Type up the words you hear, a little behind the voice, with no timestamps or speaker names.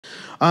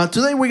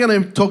Today we're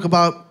going to talk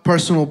about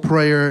personal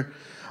prayer.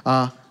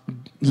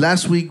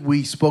 Last week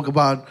we spoke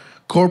about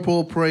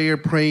corporal prayer,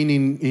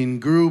 praying in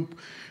group.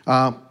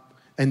 And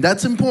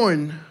that's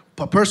important,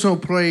 but personal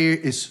prayer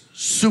is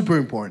super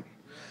important.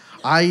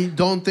 I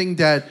don't think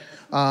that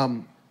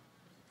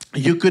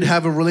you could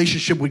have a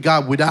relationship with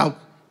God without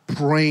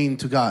praying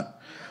to God.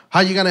 How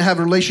you going to have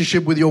a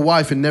relationship with your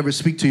wife and never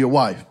speak to your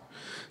wife?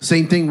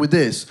 Same thing with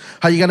this.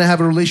 How you going to have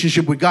a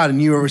relationship with God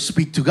and you never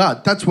speak to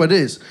God? That's what it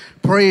is.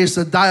 Prayer is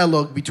a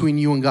dialogue between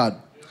you and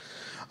God.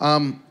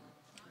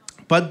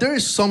 But there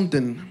is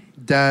something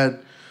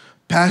that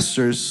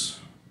pastors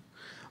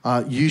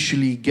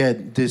usually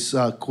get this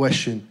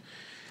question.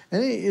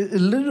 And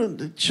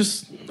it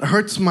just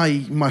hurts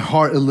my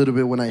heart a little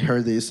bit when I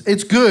heard this.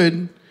 It's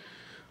good,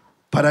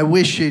 but I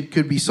wish it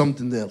could be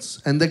something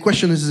else. And the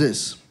question is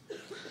this.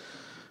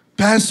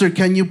 Pastor,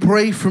 can you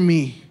pray for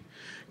me?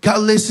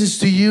 God listens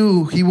to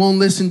you. He won't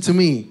listen to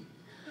me.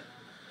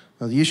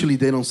 Well, usually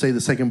they don't say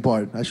the second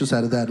part. I just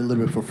added that a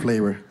little bit for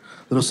flavor.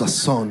 A little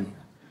sazon.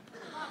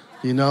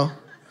 You know?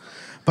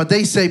 But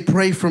they say,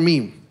 pray for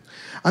me.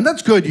 And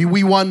that's good.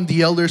 We want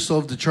the elders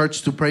of the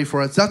church to pray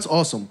for us. That's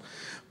awesome.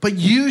 But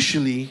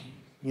usually,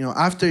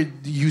 after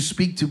you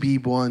speak to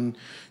people and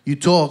you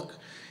talk,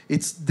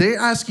 they're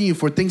asking you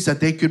for things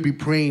that they could be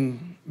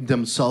praying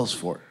themselves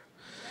for.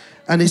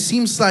 And it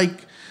seems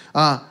like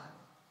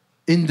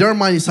in their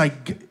mind, it's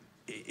like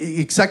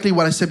exactly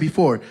what I said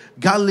before.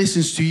 God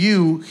listens to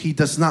you. He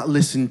does not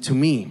listen to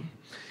me.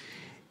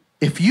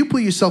 If you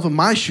put yourself in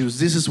my shoes,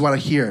 this is what I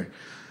hear.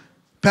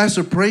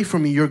 Pastor, pray for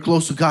me. You're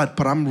close to God,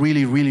 but I'm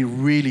really, really,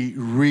 really,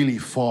 really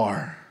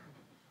far.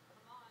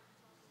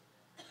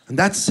 And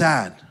that's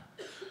sad.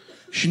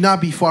 You should not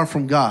be far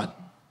from God.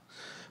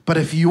 But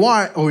if you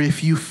are, or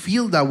if you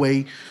feel that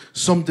way,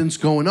 something's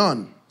going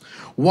on.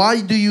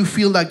 Why do you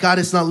feel that God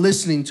is not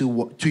listening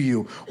to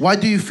you? Why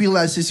do you feel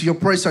as if your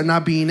prayers are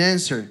not being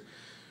answered?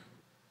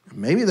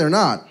 Maybe they're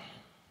not.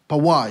 But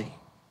why?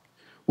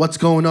 What's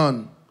going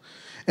on?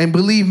 And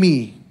believe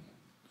me,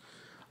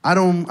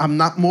 I'm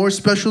not more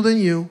special than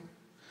you.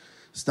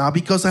 It's not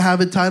because I have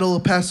a title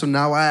of pastor.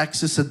 Now I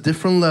access a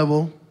different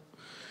level.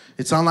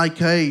 It's not like,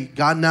 hey,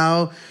 God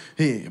now,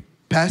 hey,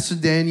 Pastor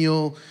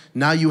Daniel,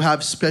 now you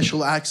have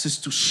special access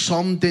to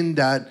something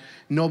that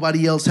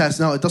nobody else has.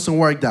 No, it doesn't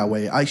work that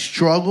way. I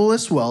struggle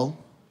as well.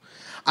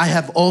 I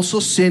have also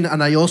sinned,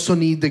 and I also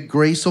need the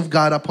grace of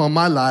God upon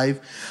my life.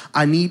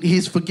 I need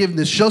His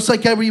forgiveness, just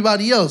like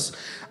everybody else.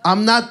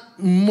 I'm not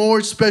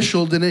more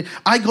special than it.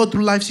 I go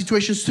through life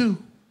situations too.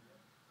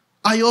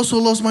 I also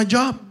lost my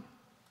job.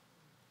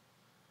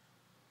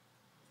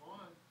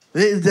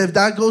 If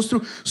that goes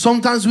through,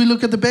 sometimes we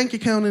look at the bank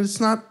account and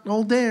it's not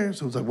all there.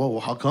 So it's like, well,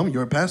 how come?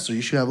 You're a pastor.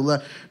 You should have a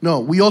lot. No,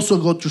 we also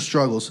go through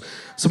struggles.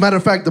 As a matter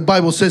of fact, the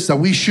Bible says that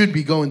we should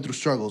be going through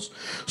struggles.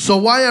 So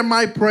why are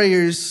my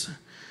prayers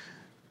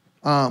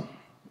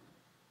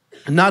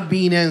not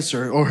being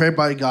answered or heard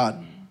by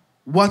God?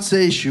 What's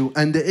the issue?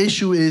 And the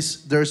issue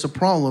is there's a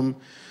problem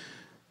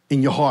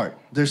in your heart.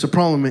 There's a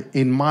problem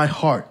in my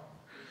heart.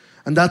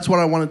 And that's what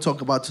I want to talk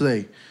about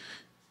today.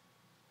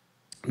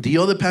 The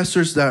other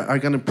pastors that are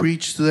going to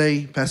preach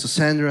today, Pastor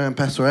Sandra and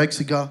Pastor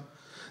Exiga,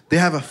 they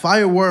have a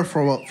fire word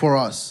for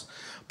us.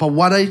 But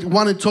what I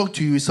want to talk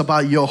to you is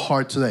about your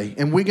heart today.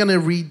 And we're going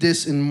to read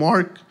this in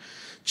Mark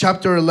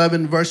chapter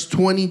 11, verse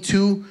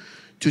 22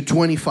 to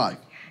 25.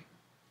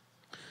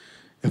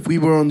 If we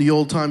were on the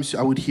old times,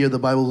 I would hear the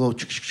Bible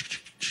go,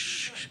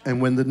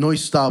 and when the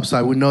noise stops,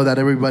 I would know that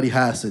everybody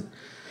has it.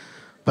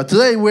 But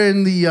today we're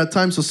in the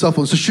times of cell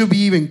phones, so it should be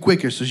even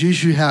quicker, so you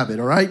should have it,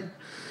 all right?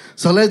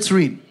 So let's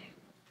read.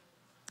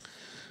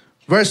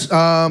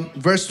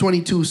 Verse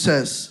 22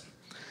 says,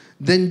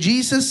 Then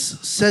Jesus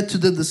said to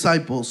the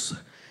disciples,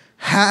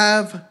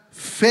 have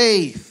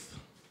faith.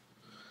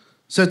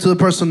 Said to the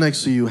person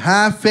next to you,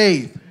 have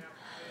faith.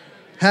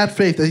 Have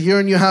faith. If you're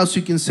in your house,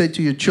 you can say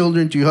to your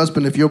children, to your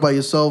husband, if you're by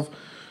yourself,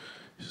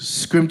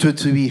 scream to it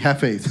to be,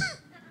 have faith.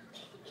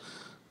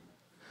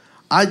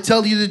 I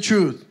tell you the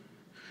truth.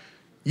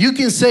 You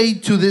can say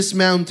to this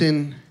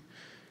mountain,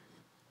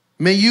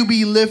 may you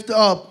be lifted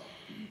up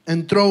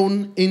and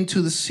thrown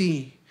into the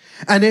sea.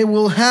 And it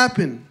will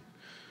happen.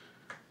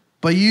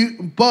 But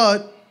you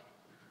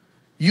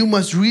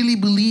must really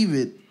believe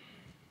it.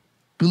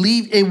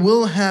 Believe it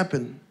will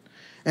happen.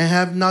 And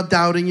have not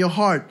doubt in your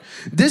heart.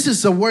 This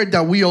is a word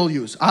that we all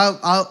use.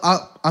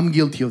 I'm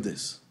guilty of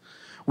this.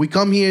 We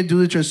come here, do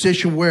the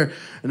transition where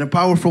in a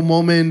powerful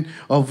moment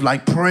of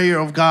like prayer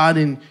of God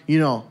and,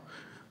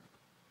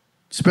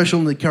 especially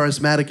in the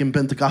charismatic and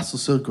Pentecostal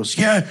circles.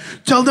 Yeah,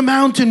 tell the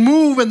mountain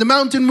move and the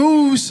mountain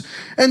moves.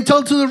 And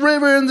tell to the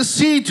river and the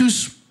sea to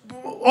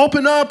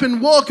open up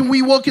and walk, and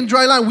we walk in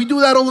dry land. We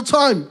do that all the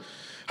time.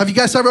 Have you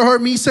guys ever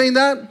heard me saying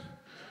that?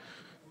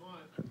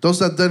 Those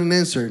that didn't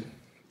answer,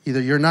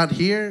 either you're not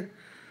here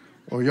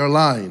or you're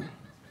lying.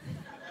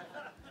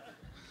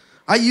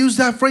 I use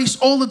that phrase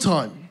all the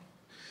time.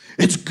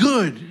 It's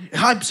good. It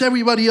hypes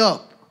everybody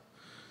up.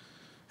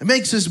 It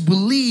makes us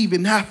believe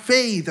and have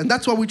faith, and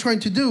that's what we're trying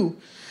to do.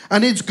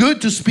 And it's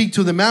good to speak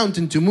to the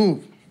mountain to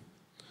move.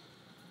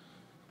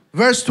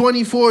 Verse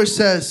 24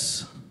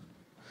 says,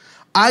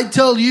 I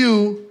tell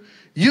you,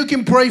 you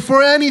can pray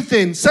for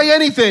anything. Say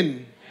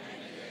anything.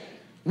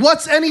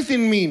 What's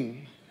anything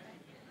mean?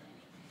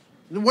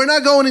 We're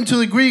not going into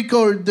the Greek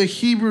or the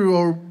Hebrew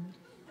or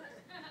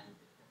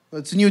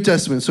it's New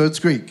Testament, so it's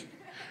Greek.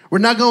 We're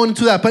not going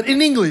into that. But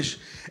in English,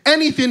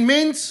 anything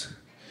means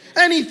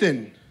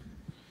anything.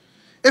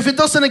 If it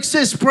doesn't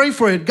exist, pray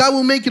for it. God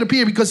will make it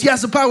appear because He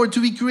has the power to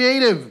be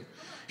creative.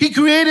 He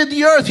created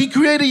the earth. He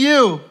created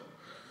you.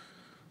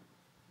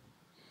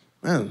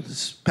 Man,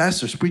 this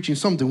pastor's preaching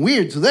something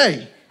weird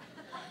today.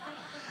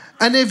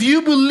 And if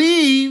you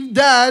believe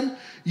that,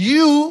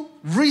 you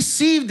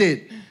received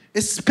it.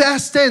 It's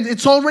past tense.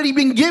 It's already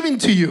been given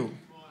to you.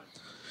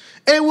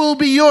 It will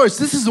be yours.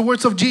 This is the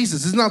words of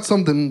Jesus. It's not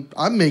something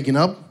I'm making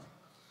up.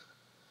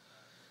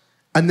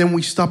 And then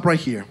we stop right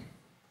here.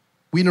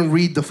 We don't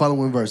read the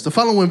following verse. The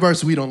following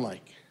verse we don't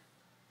like.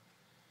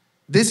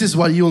 This is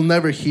what you'll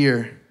never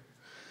hear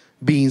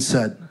being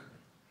said.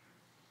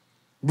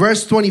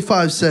 Verse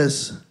 25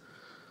 says,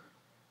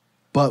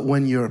 but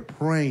when you're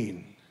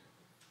praying.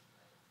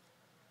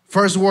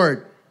 First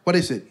word, what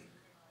is it?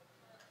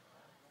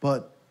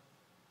 But.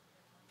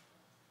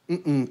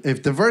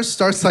 If the verse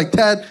starts like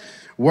that,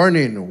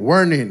 warning,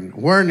 warning,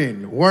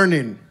 warning,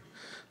 warning.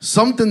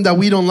 Something that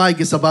we don't like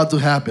is about to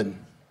happen.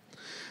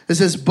 It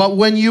says, but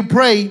when you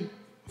pray,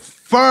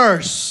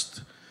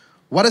 first.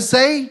 What does it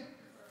say?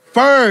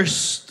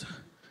 First.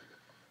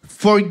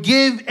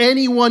 Forgive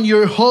anyone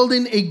you're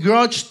holding a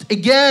grudge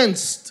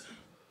against,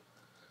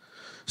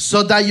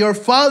 so that your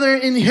Father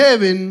in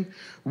heaven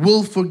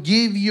will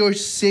forgive your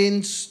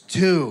sins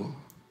too.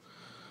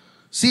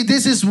 See,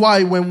 this is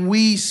why when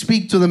we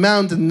speak to the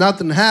mountain,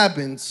 nothing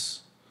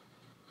happens.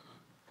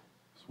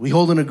 We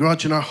hold a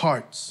grudge in our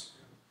hearts.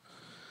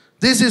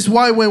 This is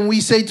why when we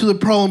say to the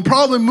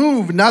problem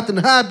move, nothing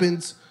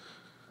happens.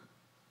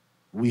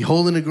 We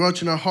hold a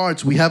grudge in our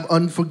hearts. We have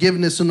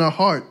unforgiveness in our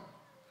heart.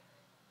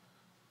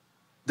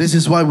 This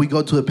is why we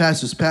go to the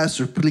pastors.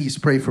 Pastor, please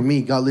pray for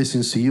me. God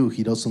listens to you.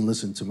 He doesn't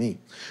listen to me.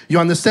 You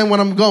understand where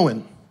I'm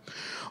going?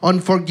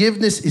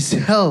 Unforgiveness is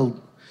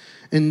held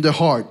in the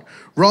heart.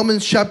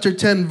 Romans chapter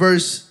 10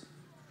 verse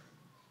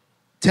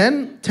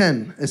 10,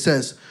 it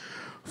says,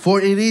 for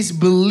it is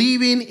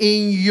believing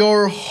in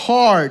your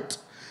heart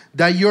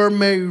that you're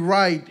made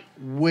right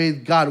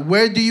with God.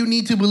 Where do you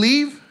need to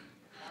believe?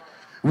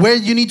 Where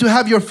do you need to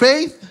have your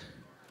faith?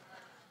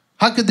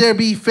 How could there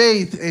be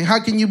faith and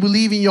how can you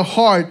believe in your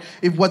heart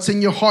if what's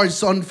in your heart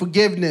is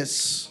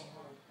unforgiveness?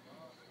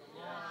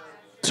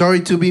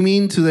 Sorry to be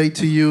mean today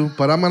to you,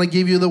 but I'm going to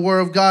give you the word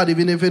of God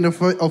even if it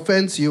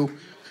offends you.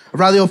 I'd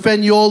rather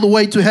offend you all the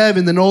way to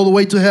heaven than all the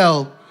way to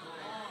hell.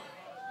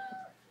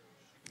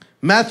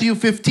 Matthew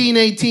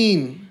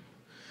 15:18.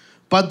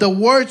 But the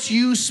words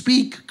you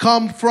speak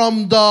come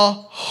from the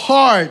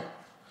heart.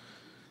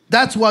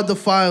 That's what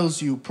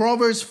defiles you.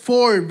 Proverbs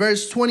 4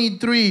 verse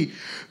 23.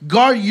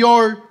 Guard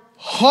your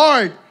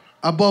heart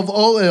above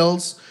all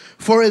else,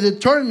 for it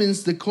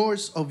determines the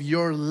course of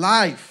your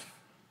life.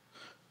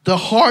 The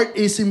heart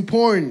is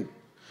important.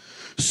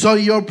 So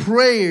your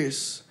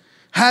prayers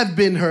have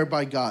been heard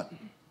by God.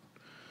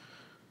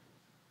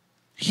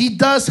 He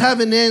does have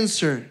an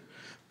answer,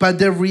 but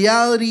the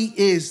reality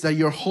is that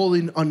you're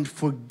holding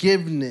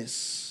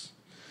unforgiveness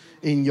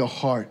in your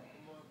heart.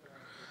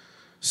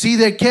 See,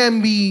 there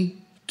can be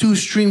two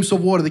streams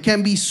of water. There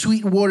can be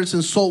sweet waters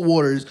and salt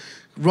waters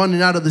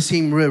running out of the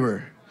same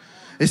river.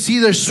 It's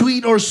either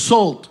sweet or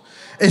salt.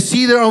 It's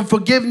either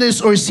unforgiveness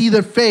or it's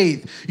either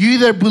faith. You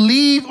either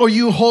believe or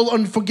you hold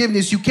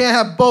unforgiveness. You can't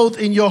have both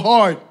in your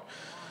heart.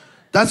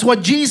 That's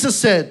what Jesus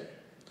said.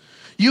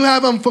 You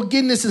have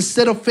unforgiveness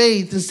instead of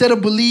faith, instead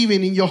of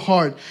believing in your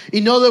heart.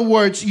 In other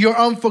words, your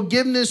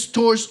unforgiveness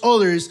towards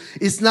others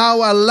is now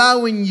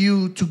allowing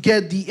you to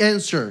get the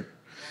answer.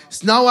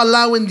 It's now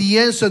allowing the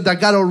answer that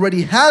God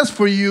already has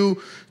for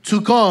you to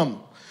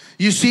come.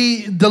 You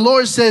see, the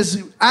Lord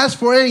says, ask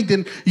for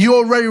anything, you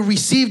already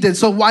received it.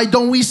 So why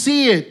don't we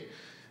see it?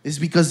 It's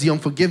because the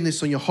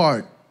unforgiveness on your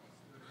heart.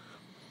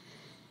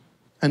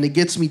 And it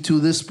gets me to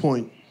this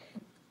point.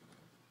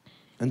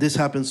 And this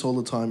happens all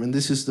the time. And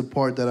this is the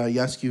part that I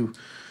ask you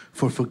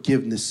for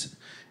forgiveness.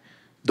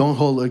 Don't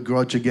hold a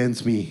grudge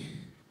against me.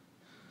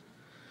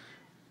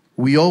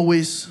 We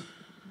always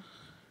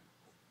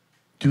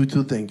do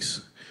two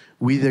things.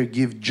 We either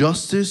give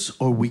justice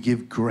or we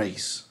give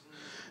grace.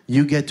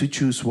 You get to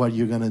choose what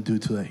you're going to do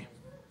today.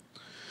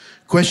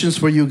 Questions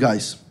for you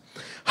guys.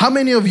 How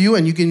many of you,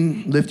 and you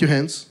can lift your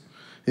hands.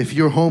 If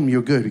you're home,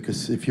 you're good.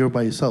 Because if you're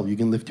by yourself, you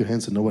can lift your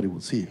hands and nobody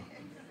will see you.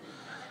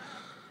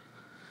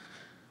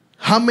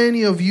 How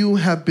many of you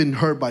have been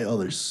hurt by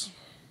others?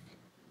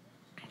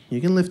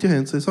 You can lift your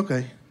hands. It's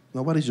okay.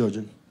 Nobody's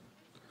judging.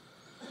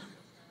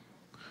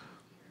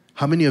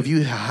 How many of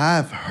you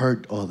have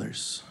hurt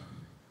others?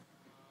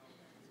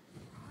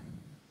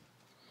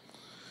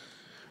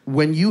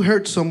 When you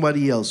hurt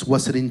somebody else,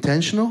 was it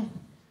intentional?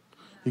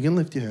 You can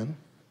lift your hand.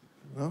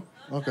 No?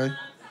 Okay.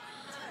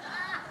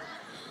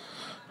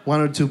 One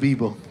or two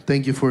people.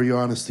 Thank you for your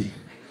honesty.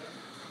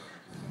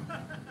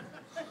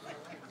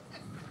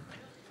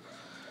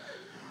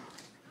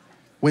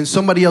 When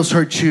somebody else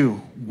hurt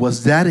you,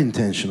 was that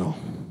intentional?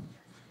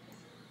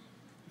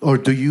 Or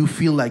do you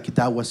feel like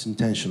that was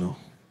intentional?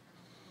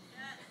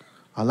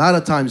 A lot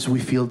of times we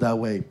feel that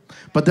way.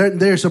 But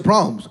there's a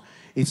problem.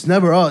 It's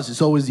never us.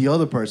 It's always the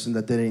other person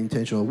that did it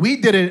intentionally. We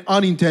did it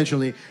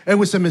unintentionally. It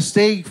was a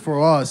mistake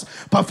for us.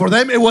 But for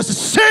them, it was a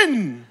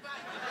sin.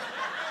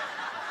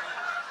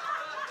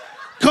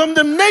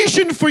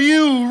 Condemnation for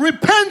you.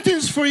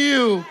 Repentance for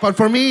you. But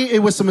for me, it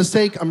was a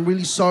mistake. I'm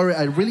really sorry.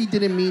 I really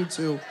didn't mean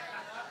to.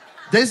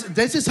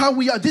 This is how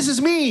we are. This is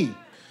me.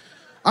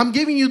 I'm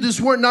giving you this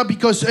word not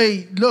because,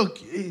 hey, look,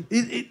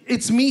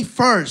 it's me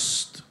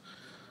first.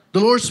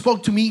 The Lord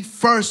spoke to me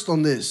first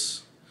on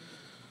this.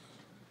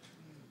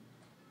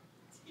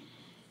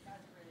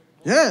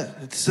 Yeah,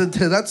 that's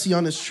the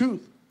honest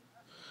truth.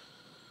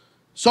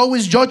 It's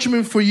always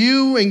judgment for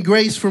you and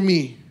grace for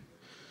me.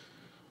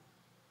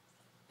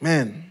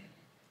 Man.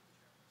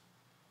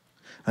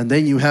 And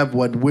then you have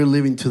what we're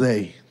living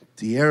today,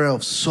 the era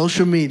of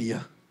social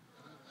media.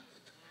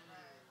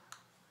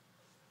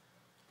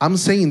 I'm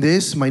saying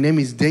this. My name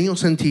is Daniel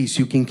Santis.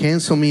 You can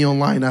cancel me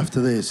online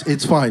after this.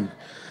 It's fine.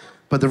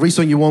 But the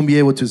reason you won't be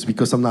able to is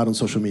because I'm not on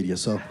social media.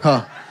 So,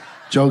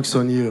 joke's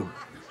on you.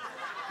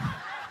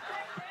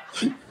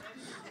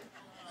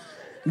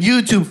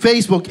 YouTube,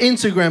 Facebook,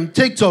 Instagram,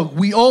 TikTok.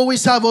 We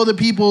always have other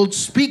people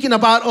speaking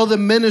about other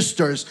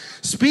ministers,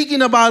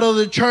 speaking about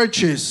other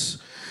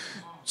churches,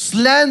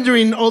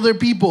 slandering other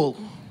people.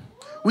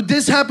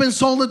 This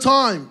happens all the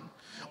time.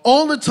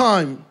 All the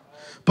time.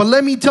 But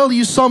let me tell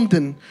you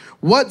something.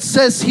 What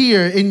says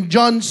here in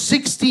John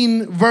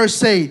 16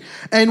 verse 8,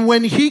 and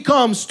when he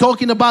comes,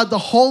 talking about the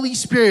Holy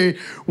Spirit,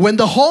 when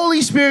the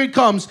Holy Spirit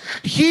comes,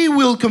 he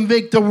will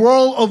convict the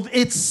world of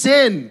its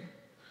sin.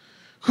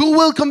 Who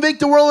will convict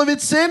the world of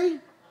its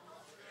sin?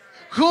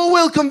 Who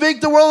will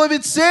convict the world of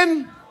its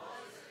sin?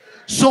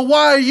 So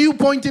why are you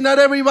pointing at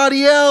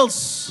everybody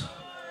else?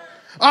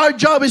 Our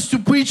job is to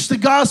preach the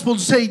gospel, to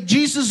say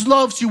Jesus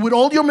loves you with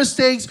all your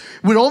mistakes,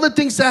 with all the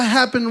things that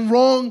happened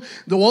wrong,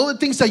 all the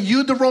things that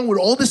you did wrong, with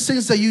all the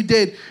sins that you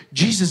did.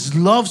 Jesus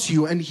loves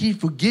you and he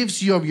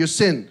forgives you of your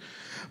sin.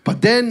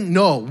 But then,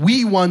 no,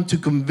 we want to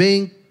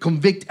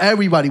convict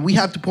everybody. We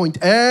have to point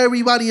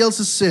everybody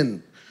else's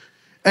sin,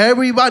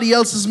 everybody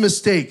else's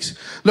mistakes.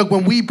 Look,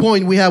 when we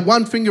point, we have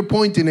one finger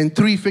pointing and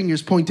three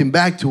fingers pointing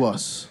back to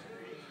us.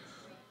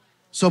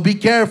 So be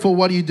careful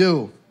what you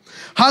do.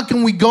 How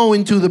can we go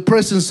into the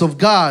presence of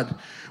God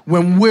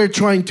when we're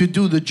trying to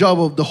do the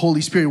job of the Holy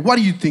Spirit? What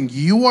do you think?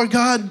 You are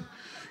God?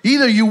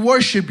 Either you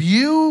worship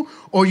you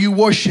or you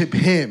worship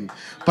him.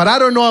 But I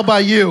don't know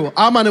about you.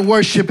 I'm going to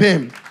worship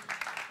him.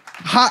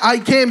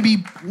 I can't be,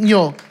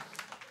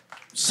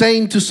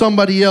 saying to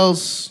somebody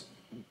else,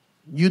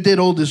 you did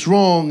all this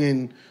wrong.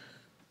 And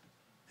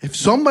if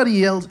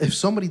somebody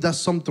does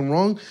something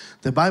wrong,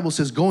 the Bible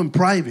says go in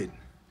private.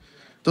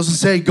 Doesn't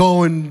say go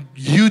on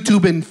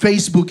YouTube and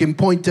Facebook and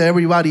point to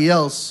everybody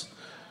else.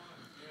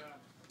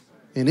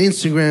 And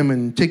Instagram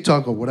and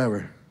TikTok or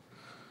whatever.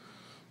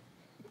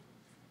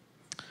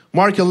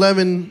 Mark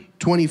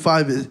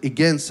 11:25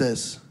 again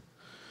says,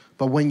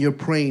 but when you're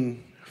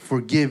praying,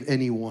 forgive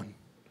anyone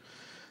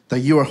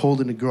that you are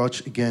holding a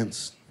grudge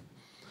against.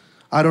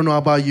 I don't know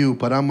about you,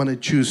 but I'm going to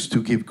choose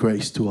to give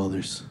grace to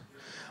others.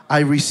 I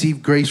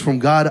receive grace from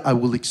God. I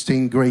will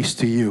extend grace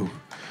to you.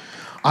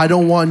 I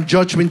don't want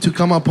judgment to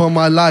come upon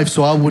my life,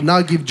 so I would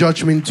not give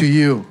judgment to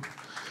you.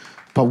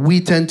 But we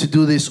tend to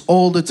do this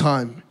all the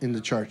time in the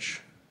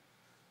church.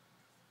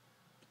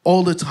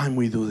 All the time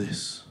we do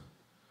this.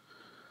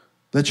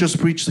 Let's just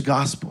preach the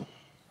gospel.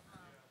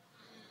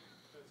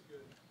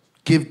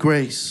 Give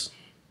grace.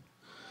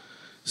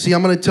 See,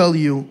 I'm going to tell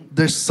you,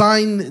 the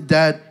sign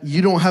that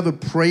you don't have a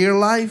prayer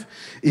life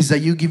is that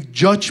you give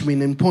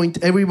judgment and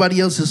point everybody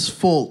else's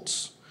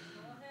faults.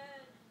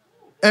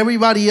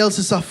 Everybody else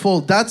is at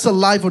fault. That's a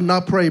life of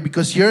not prayer,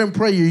 because you're in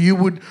prayer, you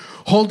would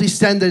hold the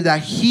standard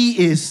that he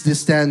is the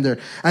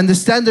standard. And the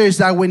standard is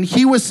that when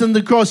he was on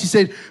the cross, he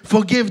said,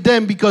 forgive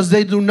them because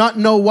they do not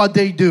know what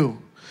they do.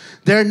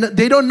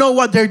 They don't know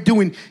what they're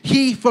doing.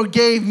 He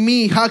forgave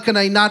me. How can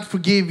I not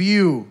forgive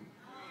you?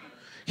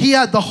 He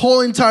had the whole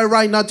entire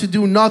right not to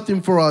do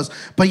nothing for us,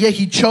 but yet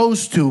he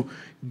chose to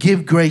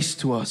give grace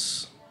to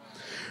us.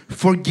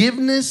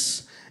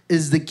 Forgiveness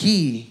is the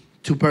key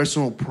to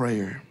personal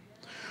prayer.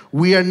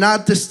 We are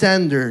not the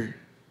standard.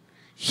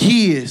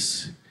 He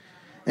is.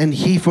 And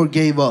he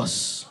forgave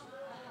us.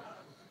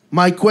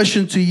 My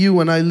question to you,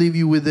 and I leave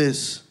you with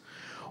this.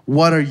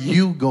 What are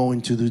you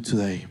going to do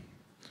today?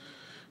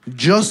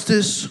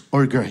 Justice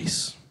or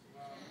grace?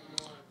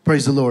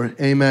 Praise the Lord.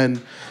 Amen.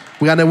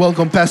 We're going to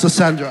welcome Pastor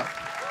Sandra.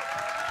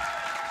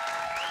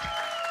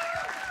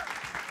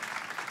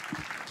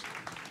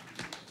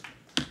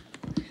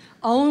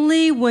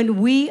 Only when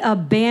we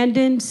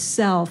abandon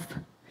self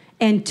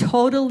and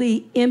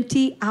totally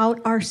empty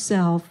out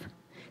ourselves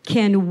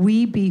can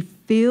we be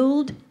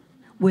filled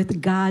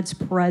with God's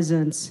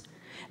presence.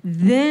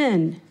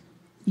 Then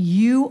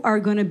you are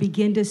going to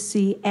begin to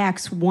see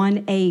Acts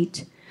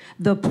 1:8,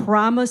 the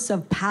promise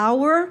of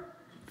power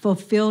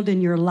fulfilled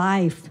in your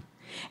life.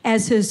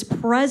 As his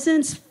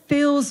presence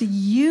fills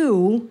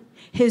you,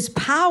 his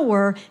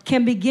power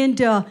can begin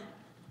to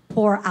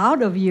pour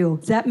out of you.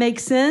 Does that make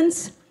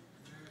sense?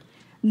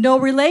 No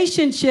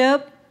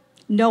relationship,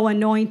 no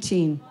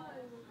anointing.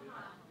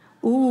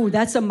 Ooh,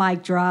 that's a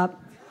mic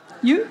drop.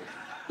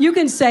 You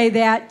can say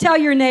that. Tell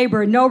your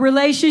neighbor, no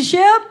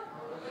relationship,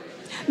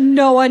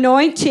 no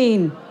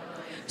anointing.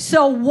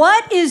 So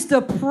what is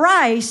the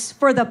price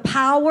for the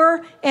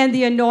power and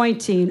the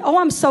anointing? Oh,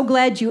 I'm so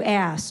glad you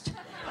asked.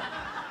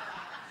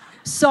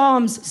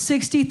 Psalms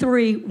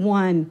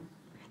 63:1.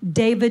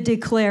 David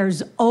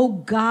declares, "Oh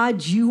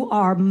God, you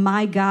are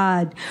my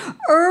God.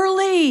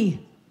 Early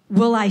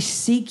will I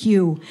seek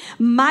you.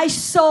 My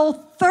soul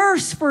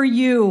thirsts for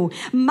you.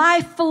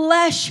 My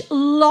flesh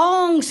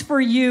longs for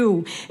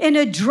you in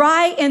a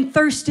dry and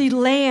thirsty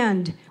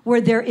land where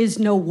there is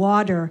no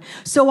water.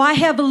 So I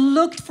have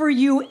looked for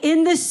you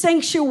in the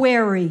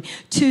sanctuary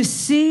to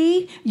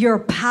see your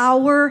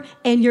power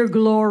and your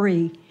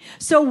glory."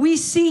 So we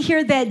see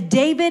here that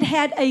David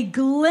had a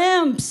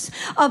glimpse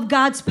of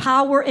God's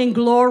power and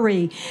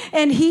glory,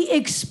 and he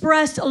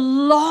expressed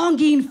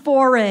longing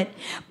for it.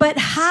 But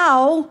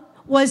how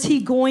was he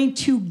going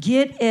to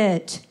get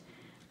it?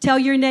 Tell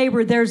your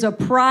neighbor, there's a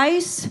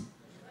price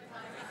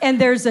and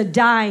there's a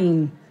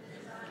dying.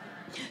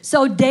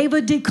 So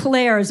David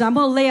declares, I'm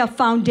going to lay a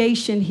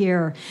foundation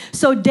here.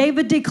 So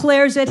David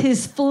declares that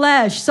his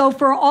flesh, so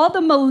for all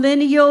the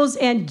millennials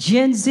and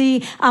Gen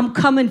Z, I'm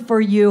coming for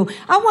you.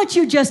 I want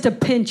you just to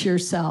pinch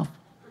yourself.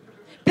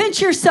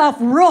 Pinch yourself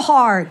real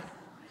hard.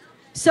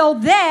 So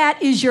that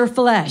is your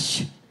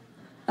flesh.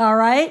 All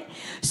right?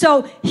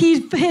 So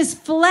his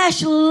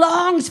flesh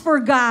longs for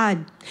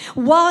God,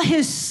 while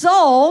his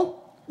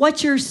soul,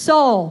 what's your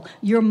soul?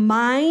 Your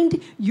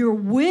mind, your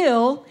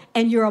will,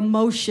 and your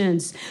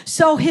emotions.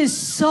 So his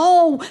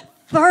soul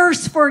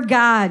thirsts for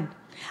God.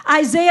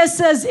 Isaiah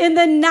says, "In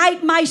the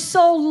night my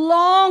soul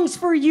longs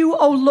for you,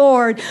 O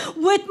Lord.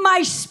 With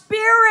my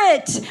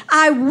spirit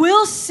I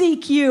will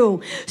seek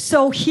you."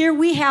 So here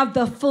we have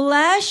the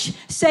flesh.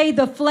 Say,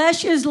 the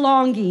flesh is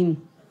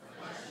longing.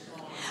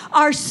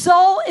 Our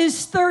soul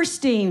is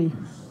thirsting.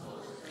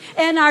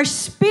 And our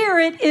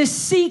spirit is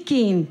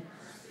seeking.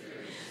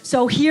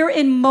 So here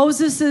in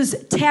Moses'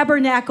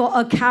 tabernacle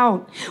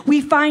account,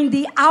 we find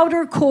the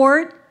outer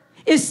court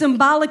is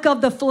symbolic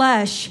of the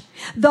flesh.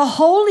 The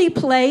holy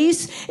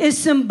place is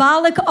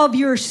symbolic of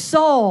your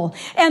soul.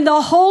 And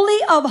the Holy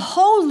of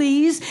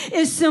Holies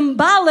is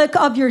symbolic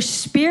of your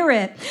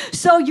spirit.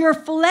 So your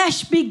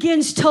flesh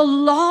begins to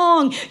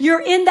long.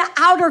 You're in the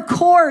outer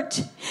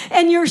court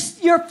and your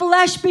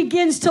flesh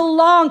begins to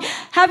long.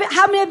 How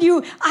many of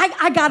you,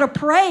 I got to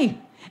pray.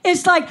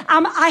 It's like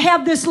I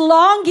have this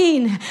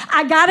longing.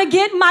 I got to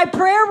get in my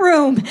prayer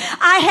room.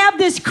 I have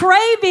this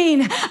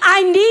craving.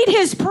 I need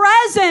his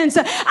presence.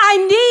 I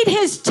need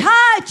his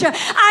touch.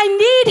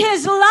 I need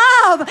his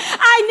love.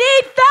 I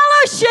need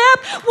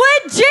fellowship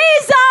with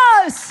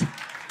Jesus.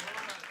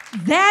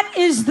 That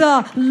is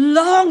the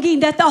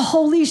longing that the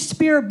Holy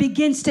Spirit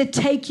begins to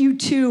take you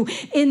to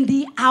in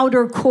the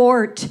outer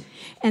court.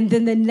 And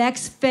then the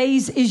next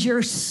phase is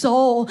your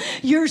soul.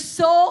 Your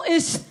soul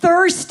is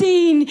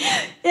thirsting,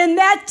 and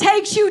that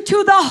takes you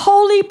to the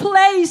holy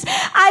place.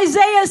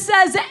 Isaiah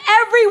says,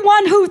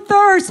 "Everyone who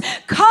thirsts,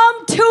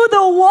 come to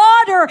the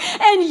water,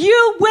 and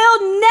you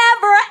will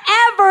never,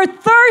 ever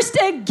thirst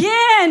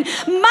again."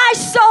 My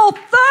soul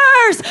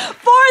thirsts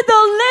for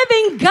the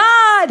living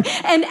God.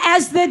 And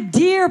as the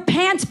deer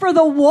pants for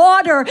the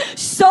water,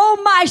 so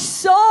my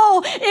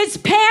soul is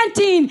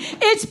panting.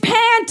 It's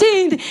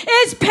panting.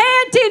 It's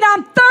panting.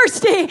 I'm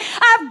thirsty.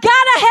 I've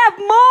got to have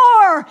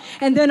more.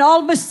 And then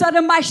all of a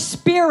sudden my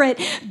spirit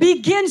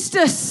begins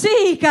to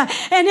seek, and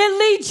it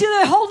leads you,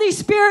 the Holy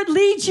Spirit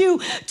leads you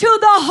to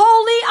the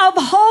Holy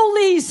of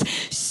Holies.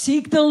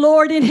 Seek the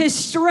Lord in his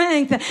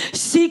strength.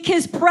 Seek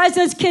his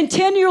presence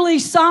continually.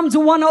 Psalms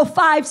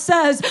 105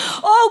 says,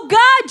 "Oh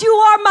God, you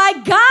are my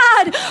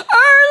God.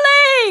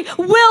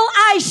 Early will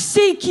I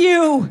seek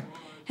you."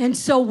 And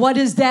so what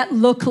does that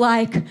look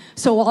like?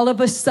 So all of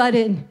a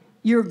sudden,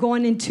 you're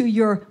going into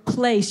your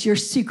place, your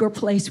secret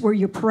place where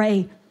you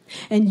pray.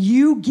 And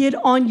you get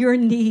on your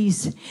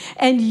knees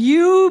and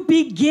you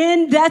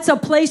begin, that's a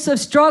place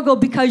of struggle,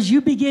 because you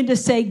begin to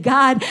say,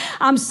 "God,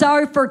 I'm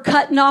sorry for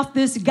cutting off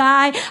this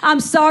guy. I'm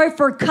sorry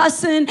for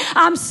cussing.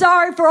 I'm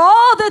sorry for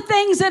all the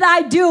things that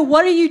I do."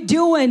 What are you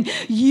doing?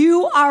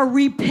 You are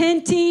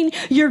repenting.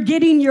 You're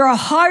getting your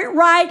heart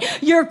right.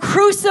 You're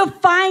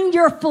crucifying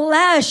your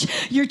flesh.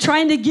 You're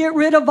trying to get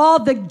rid of all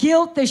the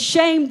guilt, the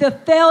shame, the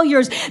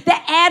failures, the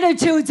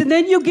attitudes. And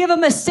then you give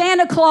them a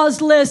Santa Claus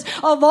list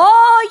of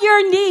all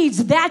your needs.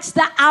 needs. That's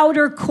the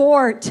outer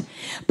court.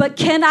 But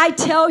can I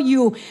tell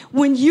you,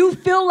 when you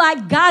feel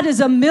like God is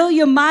a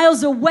million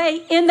miles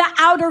away in the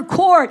outer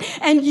court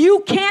and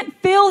you can't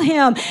feel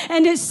him,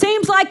 and it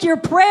seems like your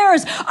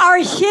prayers are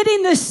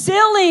hitting the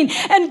ceiling,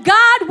 and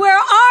God, where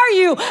are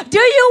you? Do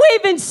you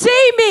even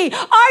see me?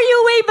 Are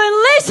you even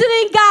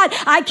listening, God?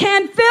 I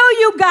can't feel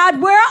you,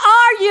 God. Where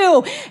are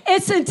you?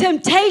 It's a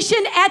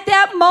temptation at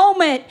that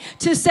moment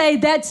to say,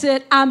 that's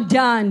it, I'm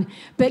done.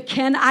 But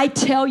can I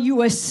tell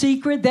you a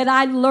secret that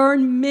I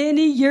learned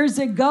many years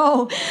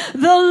ago?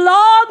 The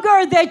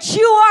longer that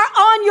you are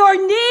on your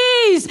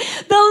knees,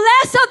 the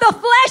less of the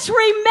flesh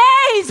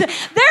remains.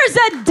 There's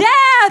a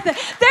death.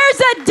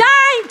 There's a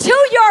dying to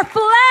your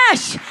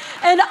flesh.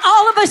 And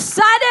all of a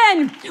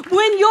sudden,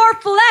 when your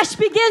flesh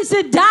begins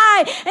to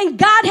die, and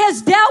God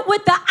has dealt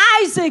with the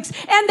Isaacs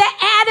and the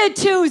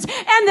attitudes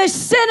and the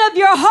sin of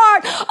your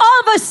heart, all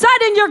of a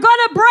sudden you're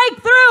going to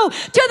break through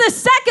to the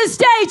second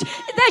stage,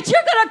 that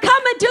you're going to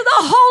come into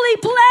the holy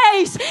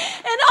place.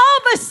 And all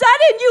of a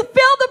sudden you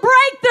feel the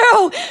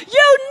breakthrough.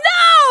 You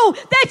know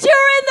that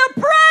you're in the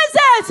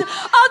presence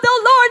of the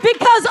Lord,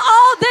 because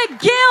all the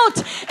guilt,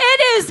 it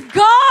is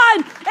gone,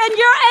 and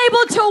you're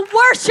able to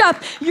worship.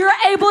 You're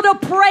able to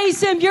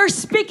praise him. You're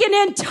speaking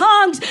in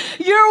tongues.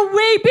 You're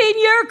weeping.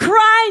 You're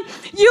crying.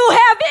 You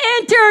have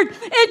entered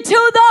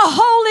into the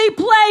holy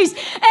place,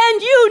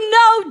 and you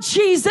know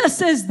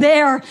Jesus is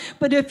there.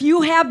 But if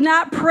you have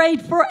not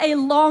prayed for a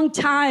long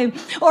time,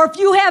 or if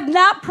you have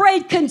not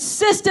prayed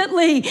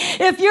consistently,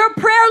 if your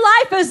prayer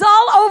life is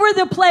all over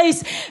the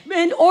place,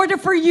 in order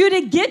for you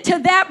to get to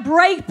that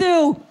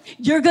breakthrough,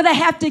 you're going to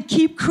have to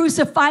keep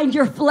crucifying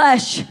your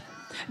flesh.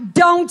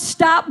 Don't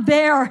stop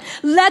there.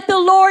 Let the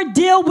Lord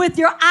deal with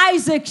your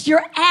Isaacs,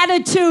 your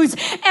attitudes,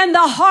 and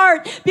the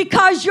heart,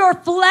 because your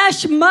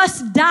flesh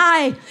must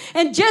die.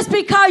 And just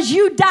because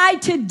you die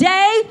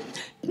today,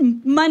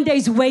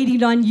 Monday's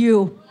waiting on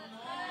you.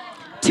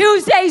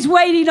 Tuesday's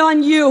waiting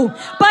on you.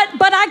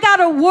 But I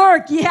gotta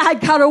work. Yeah, I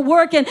gotta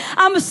work. And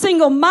I'm a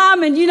single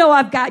mom, and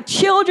I've got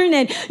children,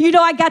 and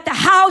I got the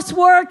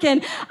housework,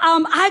 and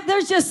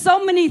there's just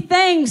so many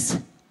things.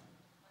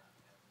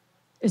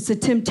 It's a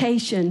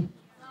temptation.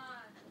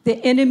 The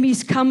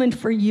enemy's coming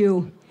for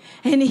you.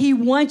 And he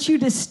wants you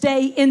to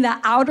stay in the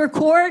outer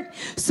court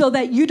so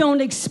that you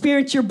don't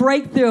experience your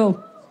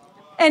breakthrough.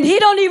 And he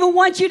don't even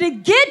want you to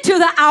get to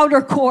the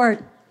outer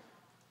court.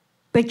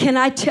 But can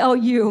I tell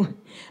you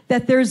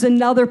that there's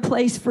another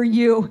place for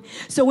you?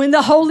 So in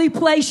the holy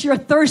place, you're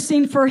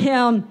thirsting for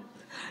him.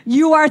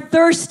 You are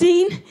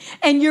thirsting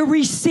and you're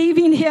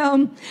receiving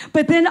him.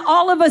 But then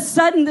all of a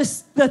sudden,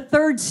 the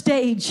third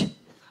stage,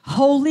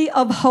 Holy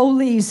of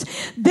Holies.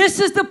 This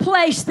is the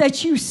place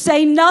that you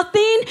say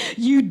nothing,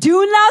 you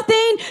do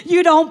nothing,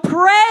 you don't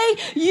pray,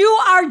 you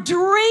are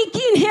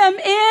drinking him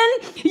in,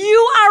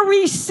 you are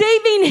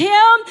receiving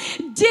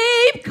him.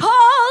 Deep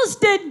calls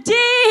to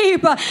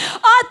deep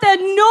at the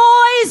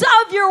noise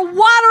of your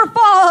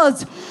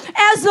waterfalls.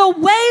 As the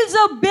waves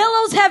of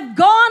billows have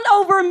gone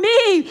over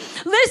me,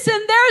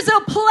 listen, there's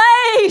a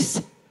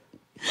place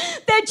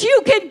that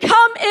you can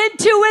come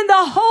into in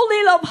the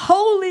Holy of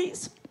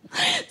Holies.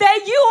 That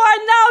you are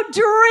now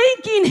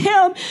drinking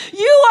him.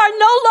 You are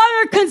no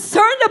longer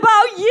concerned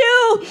about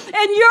you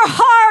and your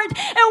heart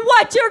and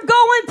what you're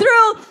going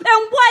through and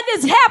what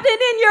is happening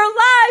in your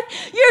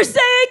life. You're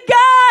saying,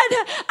 God,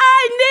 I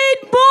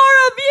need more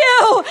of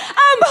you.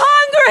 I'm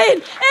hungry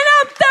and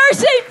I'm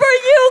thirsty for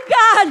you,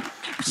 God.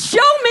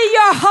 Show me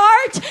your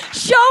heart.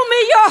 Show me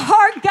your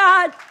heart,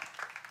 God.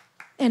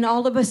 And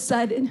all of a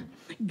sudden,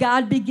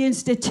 God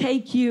begins to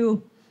take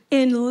you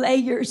in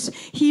layers.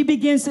 He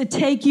begins to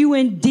take you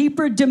in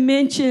deeper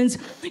dimensions.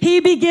 He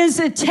begins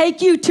to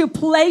take you to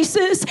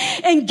places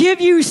and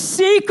give you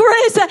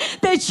secrets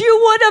that you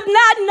would have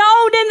not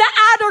known in the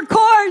outer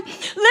court.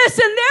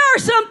 Listen, there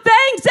are some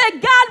things that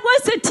God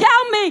wants to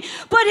tell me,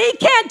 but he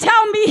can't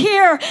tell me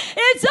here.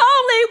 It's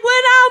only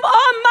when I'm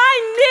on my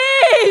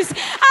knees,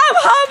 I'm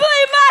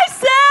humbling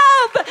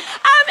myself,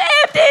 I'm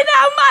emptying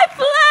out my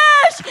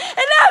flesh,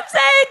 and I'm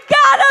saying,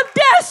 God, I'm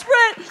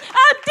desperate.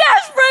 I'm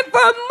desperate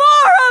for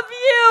more of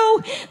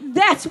you.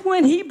 That's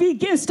when he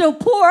begins to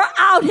pour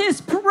out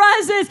his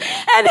presence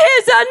and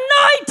his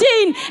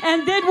anointing.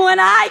 And then when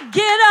I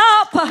get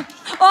up,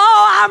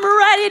 I'm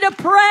ready to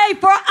pray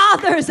for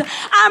others.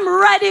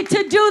 I'm ready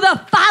to do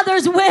the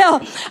Father's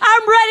will.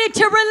 I'm ready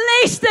to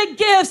release the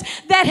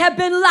gifts that have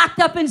been locked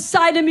up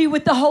inside of me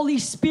with the Holy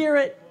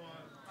Spirit.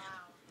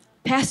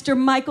 Pastor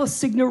Michael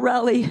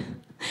Signorelli,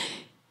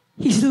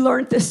 he's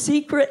learned the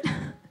secret.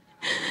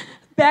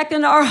 Back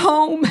in our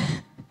home,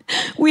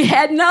 we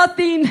had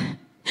nothing.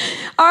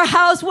 Our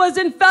house was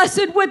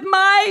infested with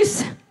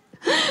mice.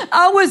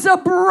 I was a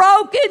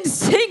broken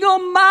single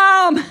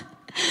mom,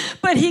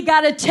 but he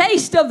got a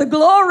taste of the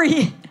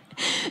glory.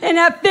 And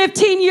at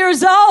 15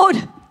 years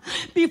old,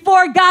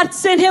 before God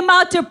sent him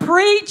out to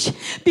preach,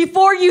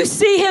 before you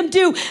see him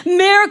do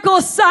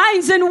miracle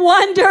signs and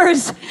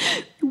wonders,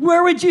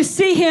 where would you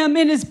see him?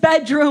 In his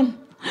bedroom.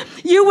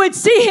 You would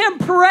see him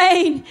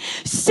praying,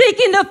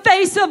 seeking the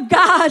face of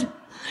God.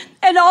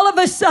 And all of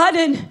a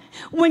sudden,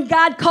 when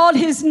God called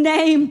his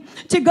name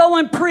to go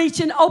and preach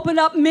and open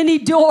up many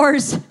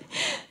doors,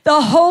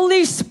 the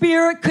Holy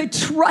Spirit could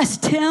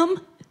trust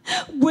him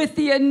with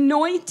the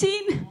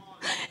anointing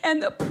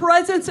and the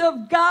presence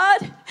of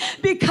God,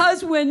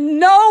 because when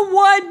no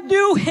one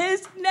knew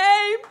his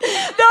name,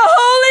 the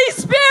Holy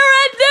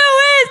Spirit knew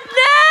his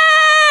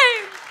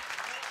name.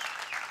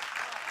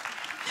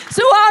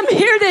 So I'm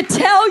here to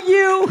tell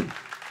you,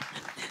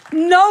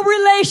 no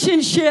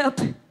relationship,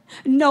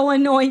 no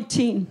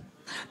anointing.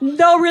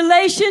 No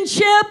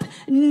relationship,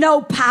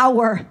 no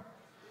power.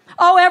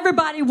 Oh,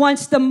 everybody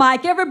wants the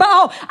mic.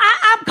 Everybody,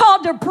 I'm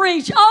called to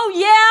preach. Oh,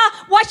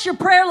 yeah? What's your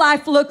prayer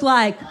life look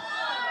like?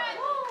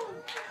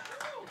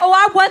 Oh,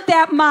 I want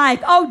that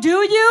mic. Oh, do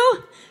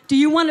you? Do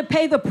you want to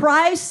pay the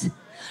price?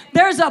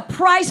 There's a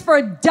price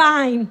for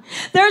dying.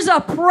 There's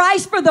a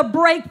price for the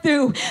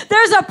breakthrough.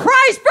 There's a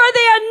price for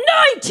the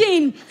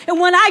anointing. And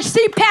when I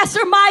see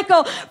Pastor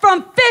Michael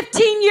from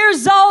 15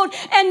 years old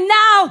and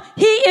now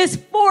he is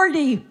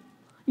 40,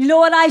 you know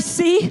what I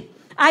see?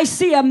 I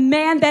see a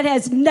man that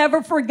has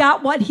never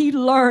forgot what he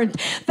learned.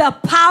 The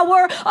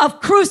power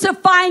of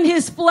crucifying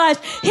his flesh.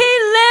 He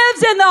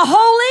lives in the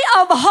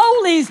Holy of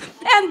Holies.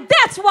 And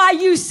that's why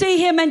you see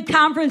him in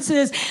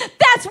conferences.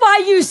 That's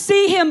why you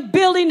see him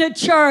building a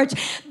church.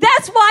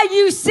 That's why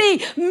you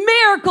see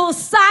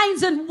miracles,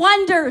 signs, and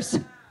wonders.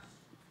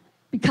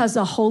 Because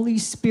the Holy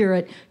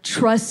Spirit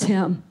trusts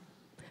him.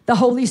 The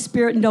Holy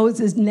Spirit knows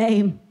his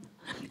name.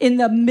 In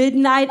the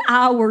midnight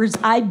hours,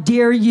 I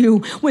dare you,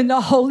 when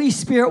the Holy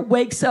Spirit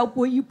wakes up,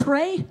 will you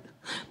pray?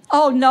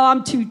 Oh, no,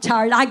 I'm too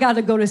tired. I got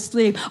to go to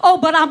sleep. Oh,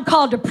 but I'm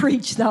called to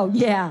preach, though.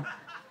 Yeah.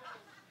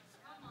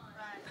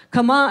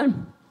 Come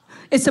on.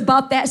 It's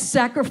about that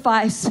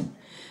sacrifice.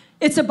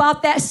 It's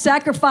about that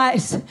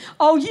sacrifice.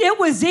 Oh, it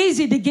was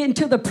easy to get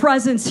into the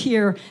presence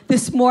here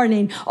this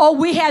morning. Oh,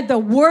 we had the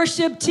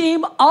worship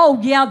team. Oh,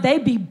 yeah, they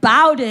be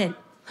bout it.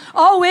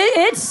 Oh,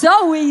 it's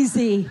so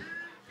easy.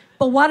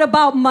 But what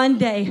about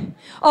Monday?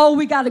 Oh,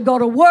 we got to go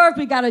to work.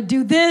 We got to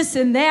do this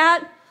and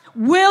that.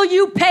 Will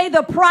you pay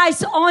the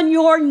price on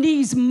your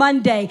knees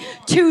Monday,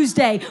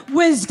 Tuesday,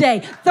 Wednesday,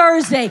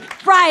 Thursday,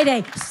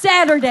 Friday,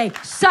 Saturday,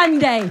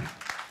 Sunday?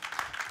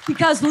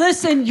 Because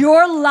listen,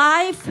 your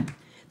life,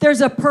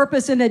 there's a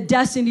purpose and a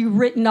destiny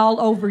written all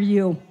over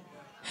you.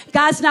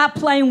 God's not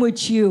playing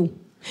with you.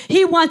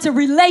 He wants a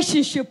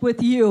relationship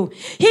with you.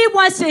 He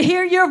wants to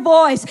hear your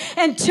voice.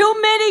 And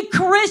too many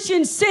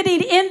Christians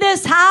sitting in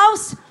this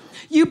house,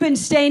 you've been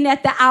staying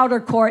at the outer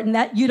court and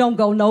that you don't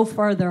go no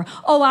further.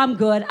 Oh, I'm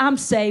good. I'm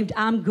saved.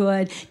 I'm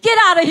good. Get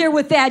out of here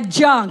with that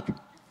junk.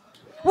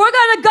 We're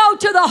going to go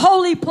to the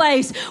holy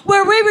place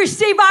where we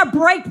receive our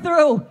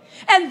breakthrough.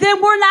 And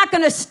then we're not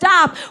going to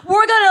stop.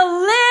 We're going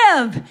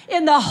to live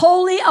in the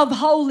Holy of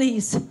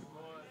Holies.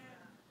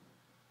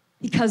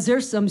 Because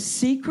there's some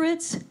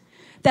secrets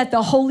that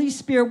the Holy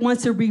Spirit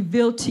wants to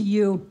reveal to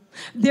you.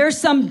 There's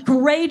some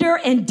greater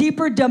and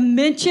deeper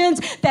dimensions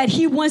that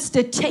he wants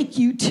to take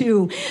you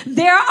to.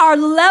 There are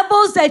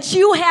levels that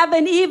you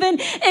haven't even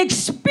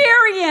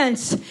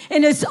experienced.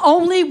 And it's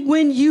only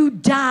when you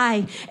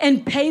die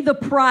and pay the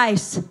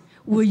price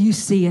will you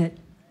see it.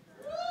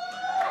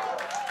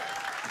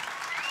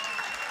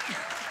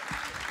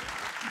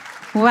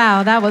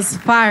 Wow, that was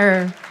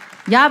fire.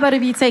 Y'all better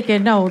be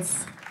taking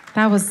notes.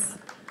 That was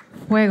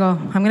fuego.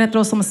 I'm going to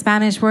throw some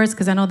Spanish words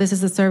because I know this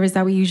is the service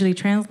that we usually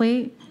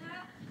translate.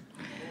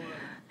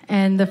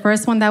 And the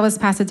first one, that was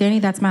Pastor Danny.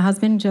 That's my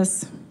husband,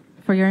 just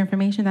for your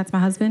information. That's my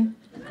husband.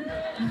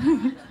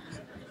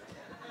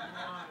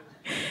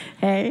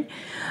 Hey.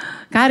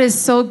 God is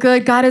so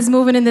good. God is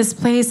moving in this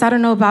place. I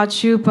don't know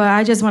about you, but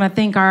I just want to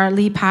thank our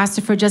lead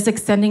pastor for just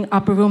extending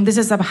upper room. This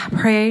is a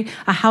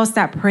house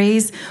that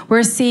prays.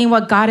 We're seeing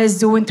what God is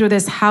doing through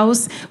this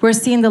house. We're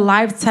seeing the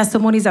live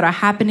testimonies that are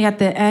happening at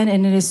the end,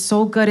 and it is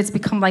so good. It's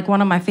become like one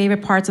of my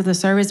favorite parts of the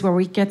service where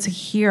we get to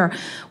hear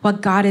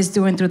what God is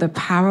doing through the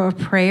power of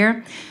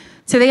prayer.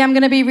 Today, I'm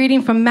going to be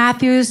reading from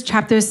Matthew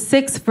chapter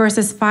 6,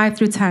 verses 5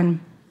 through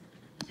 10.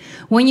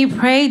 When you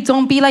pray,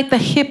 don't be like the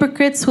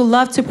hypocrites who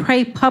love to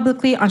pray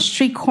publicly on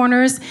street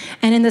corners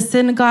and in the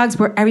synagogues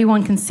where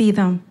everyone can see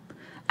them.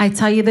 I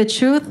tell you the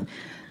truth,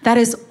 that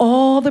is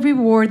all the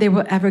reward they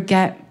will ever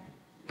get.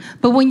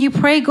 But when you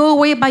pray, go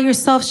away by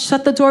yourself,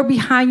 shut the door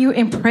behind you,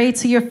 and pray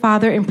to your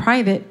Father in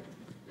private.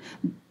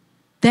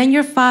 Then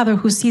your Father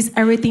who sees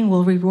everything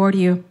will reward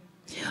you.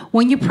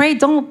 When you pray,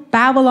 don't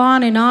babble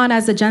on and on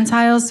as the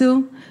Gentiles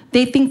do.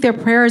 They think their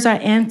prayers are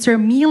answered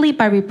merely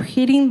by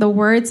repeating the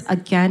words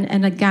again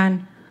and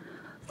again.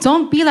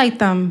 Don't be like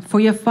them, for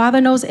your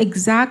Father knows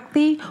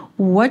exactly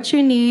what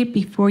you need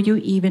before you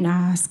even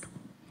ask.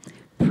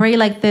 Pray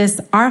like this: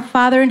 Our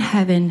Father in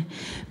heaven,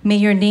 may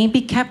your name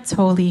be kept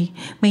holy.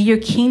 May your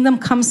kingdom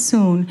come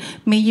soon.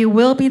 May your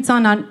will be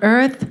done on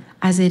earth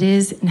as it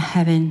is in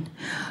heaven.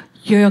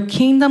 Your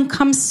kingdom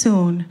come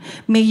soon.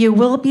 May your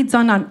will be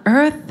done on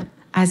earth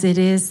as it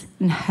is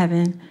in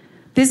heaven.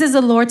 This is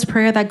the Lord's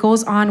Prayer that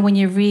goes on when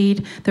you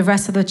read the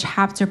rest of the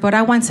chapter. But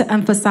I want to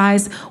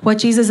emphasize what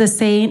Jesus is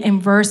saying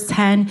in verse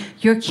 10.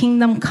 Your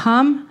kingdom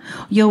come,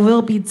 your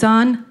will be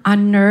done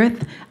on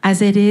earth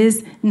as it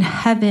is in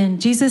heaven.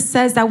 Jesus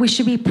says that we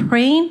should be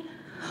praying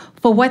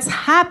for what's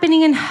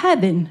happening in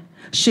heaven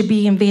should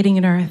be invading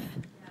in earth.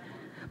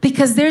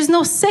 Because there's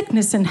no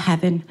sickness in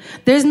heaven.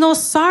 There's no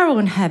sorrow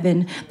in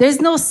heaven. There's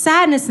no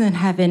sadness in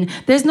heaven.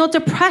 There's no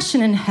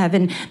depression in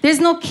heaven. There's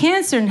no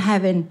cancer in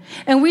heaven.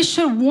 And we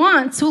should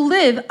want to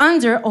live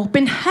under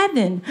open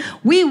heaven.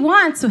 We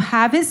want to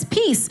have his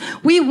peace.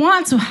 We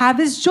want to have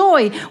his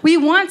joy. We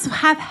want to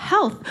have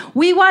health.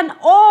 We want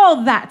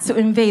all that to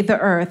invade the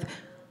earth.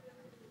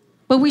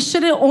 But we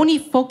shouldn't only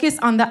focus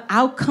on the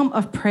outcome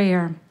of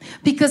prayer.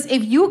 Because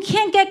if you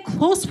can't get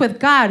close with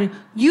God,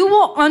 you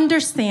will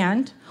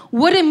understand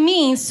what it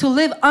means to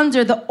live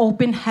under the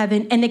open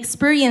heaven and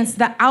experience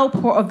the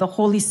outpour of the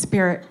Holy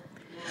Spirit.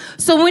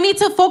 So we need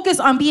to focus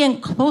on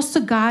being close to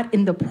God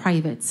in the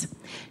private,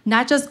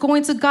 not just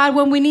going to God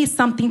when we need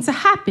something to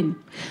happen.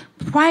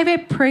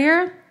 Private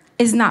prayer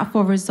is not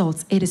for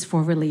results, it is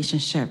for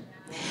relationship.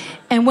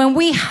 And when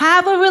we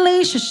have a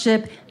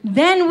relationship,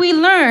 then we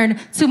learn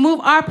to move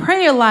our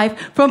prayer life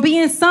from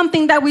being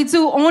something that we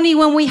do only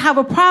when we have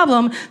a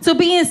problem to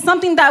being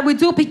something that we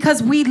do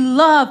because we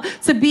love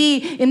to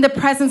be in the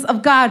presence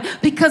of God,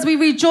 because we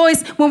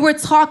rejoice when we're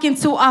talking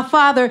to our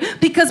Father,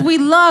 because we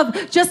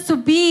love just to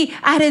be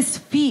at his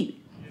feet.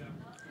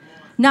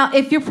 Now,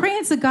 if you're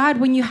praying to God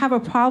when you have a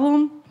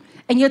problem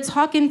and you're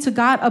talking to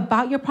God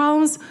about your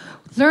problems,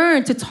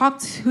 learn to talk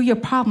to your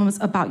problems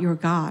about your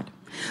God.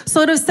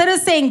 So instead of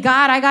saying,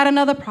 God, I got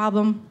another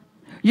problem,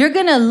 you're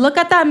going to look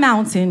at that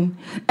mountain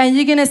and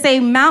you're going to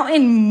say,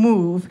 mountain,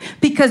 move,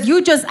 because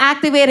you just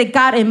activated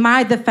God in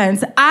my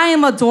defense. I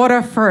am a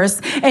daughter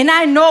first, and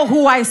I know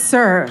who I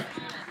serve.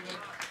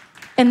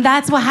 And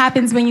that's what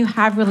happens when you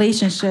have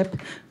relationship.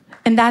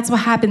 And that's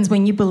what happens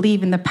when you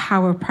believe in the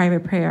power of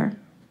private prayer.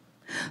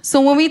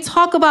 So when we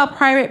talk about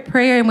private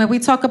prayer and when we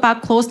talk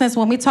about closeness,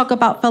 when we talk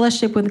about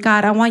fellowship with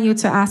God, I want you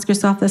to ask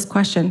yourself this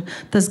question: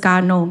 does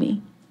God know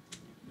me?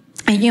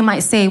 And you might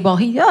say, well,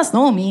 he does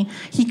know me.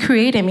 He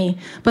created me.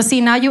 But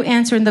see, now you're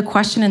answering the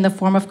question in the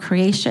form of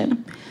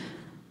creation.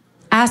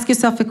 Ask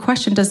yourself a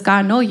question: does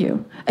God know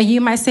you? And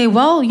you might say,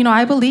 well,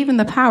 I believe in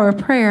the power of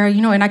prayer,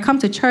 and I come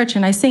to church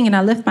and I sing and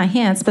I lift my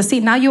hands. But see,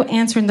 now you're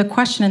answering the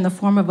question in the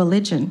form of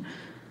religion.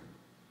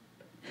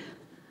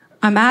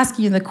 I'm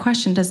asking you the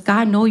question: does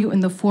God know you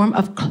in the form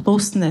of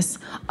closeness,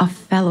 of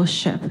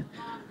fellowship?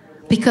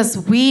 Because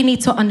we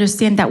need to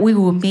understand that we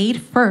were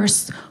made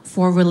first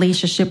for a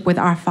relationship with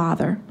our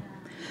Father.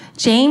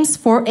 James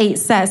 4:8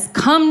 says,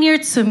 come near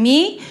to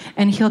me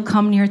and he'll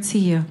come near to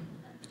you.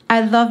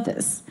 I love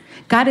this.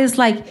 God is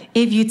like,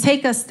 if you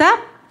take a step,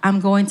 I'm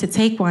going to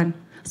take one.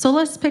 So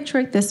let's picture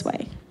it this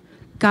way.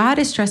 God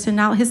is stretching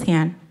out his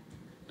hand.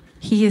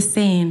 He is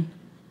saying,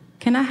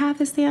 can I have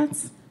this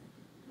dance?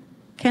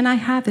 Can I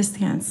have this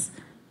dance?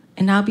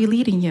 And I'll be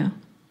leading you.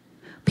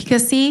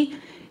 Because see,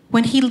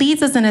 when he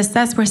leads us in a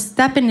sense, we're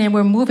stepping in,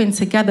 we're moving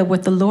together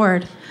with the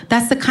Lord.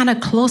 That's the kind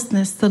of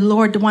closeness the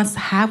Lord wants to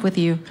have with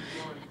you.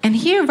 And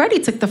he already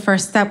took the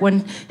first step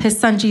when his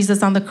son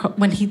Jesus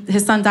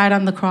his son died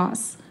on the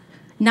cross.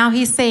 Now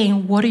he's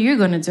saying, what are you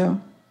going to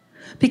do?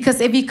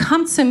 Because if you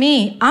come to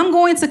me, I'm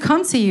going to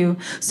come to you.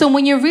 So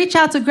when you reach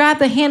out to grab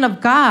the hand of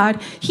God,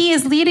 he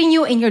is leading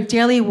you in your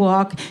daily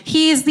walk.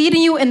 He is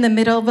leading you in the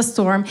middle of a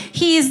storm.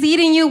 He is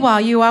leading you while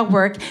you are at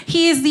work.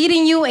 He is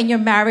leading you in your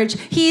marriage.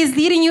 He is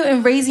leading you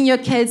in raising your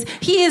kids.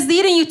 He is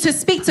leading you to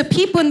speak to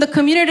people in the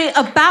community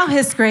about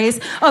his grace,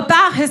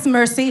 about his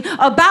mercy,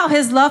 about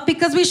his love,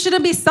 because we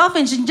shouldn't be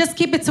selfish and just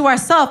keep it to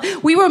ourselves.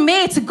 We were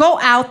made to go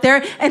out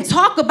there and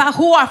talk about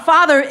who our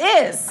Father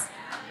is.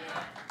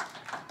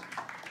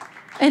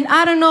 And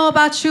I don't know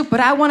about you, but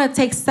I want to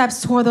take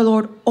steps toward the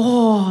Lord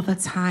all the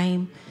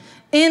time.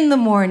 In the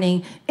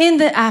morning, in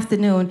the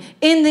afternoon,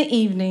 in the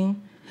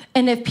evening.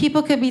 And if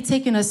people could be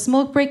taking a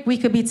smoke break, we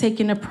could be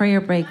taking a prayer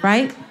break,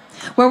 right?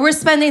 Where we're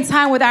spending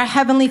time with our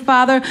Heavenly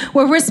Father,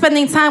 where we're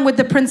spending time with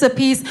the Prince of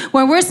Peace,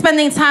 where we're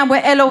spending time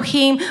with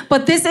Elohim.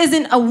 But this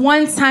isn't a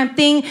one-time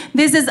thing.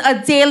 This is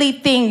a daily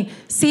thing.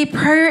 See,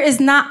 prayer is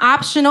not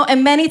optional,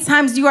 and many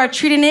times you are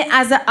treating it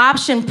as an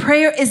option.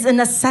 Prayer is a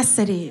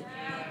necessity.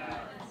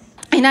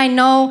 And I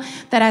know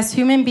that as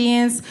human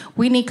beings,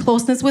 we need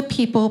closeness with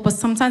people, but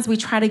sometimes we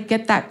try to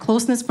get that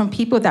closeness from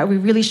people that we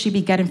really should be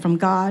getting from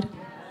God.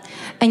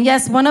 And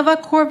yes, one of our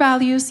core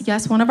values here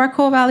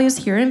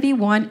in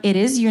V1, it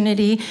is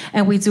unity.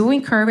 And we do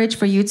encourage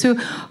for you to,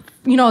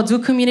 do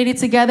community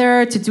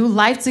together, to do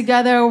life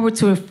together, or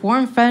to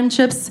form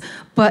friendships.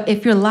 But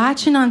if you're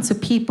latching onto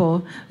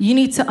people, you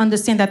need to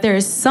understand that there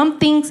is some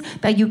things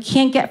that you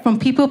can't get from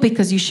people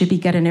because you should be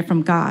getting it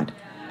from God.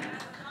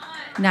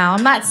 Now,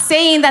 I'm not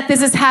saying that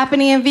this is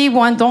happening in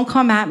V1. Don't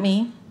come at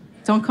me.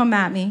 Don't come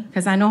at me,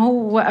 because I know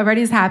what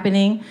already is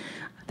happening.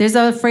 There's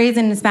a phrase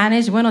in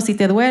Spanish, bueno, si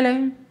te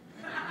duele.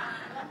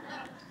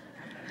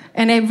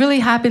 And it really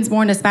happens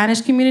more in the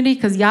Spanish community,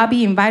 because y'all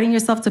be inviting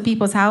yourself to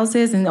people's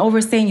houses and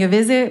overstaying your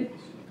visit.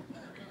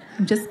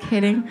 I'm just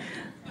kidding.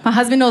 My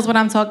husband knows what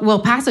I'm talking. Well,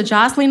 Pastor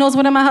Jocelyn knows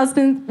what my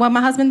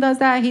husband does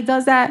that. He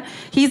does that.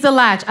 He's the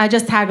latch. I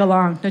just tag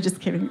along. No,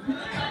 just kidding.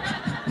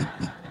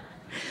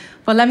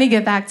 But let me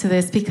get back to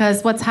this,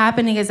 because what's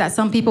happening is that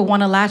some people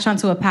want to latch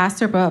onto a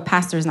pastor, but a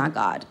pastor is not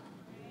God.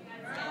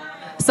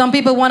 Some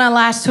people want to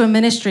latch to a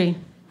ministry.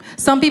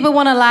 Some people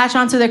want to latch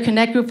onto their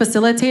connect group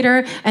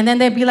facilitator, and then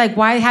they'd be like,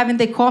 why haven't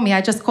they called me?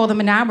 I just called them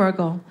an hour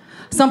ago.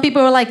 Some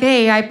people are like,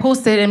 hey, I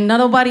posted, and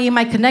nobody in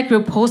my connect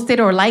group posted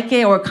or liked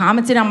it or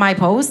commented on my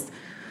post.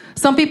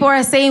 Some people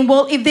are saying,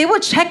 well, if they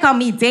would check on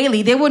me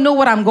daily, they would know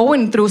what I'm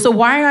going through. So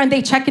why aren't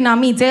they checking on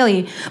me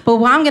daily? But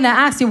what I'm going to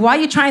ask you, why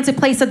are you trying to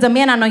place a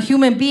demand on a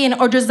human being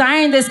or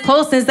desiring this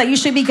closeness that you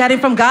should be getting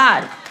from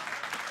God?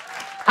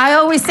 I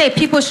always say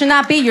people should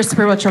not be your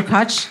spiritual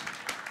crutch.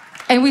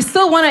 And we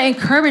still want to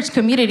encourage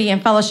community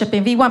and fellowship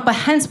in V1, but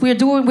hence we're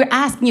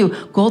asking you,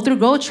 go through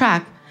Growth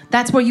Track.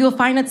 That's where you'll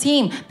find a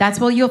team. That's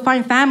where you'll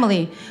find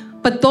family.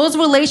 But those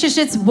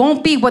relationships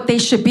won't be what they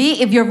should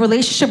be if your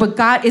relationship with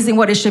God isn't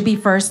what it should be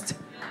first.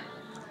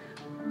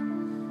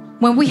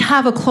 When we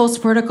have a close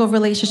vertical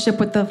relationship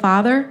with the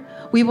Father,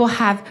 we will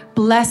have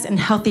blessed and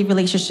healthy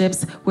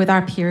relationships with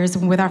our peers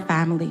and with our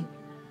family.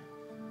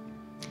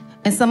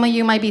 And some of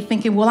you might be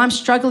thinking, well, I'm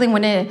struggling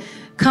when it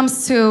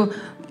comes to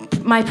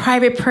my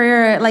private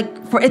prayer,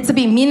 like for it to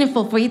be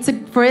meaningful, for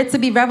it to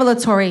be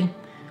revelatory.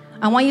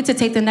 I want you to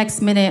take the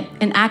next minute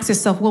and ask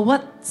yourself, well,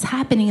 what's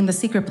happening in the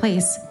secret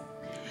place?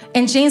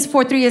 In James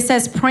 4:3, it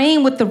says,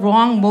 praying with the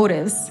wrong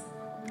motives.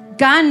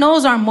 God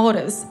knows our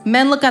motives.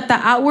 Men look at the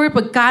outward,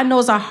 but God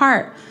knows our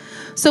heart.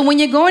 So when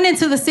you're going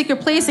into the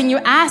secret place and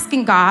you're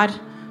asking God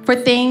for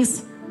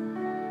things,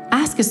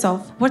 ask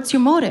yourself, what's your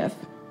motive?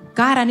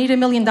 God, I need $1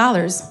 million.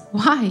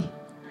 Why?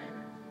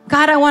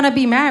 God, I want to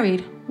be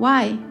married.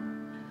 Why?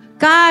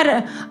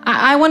 God,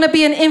 I want to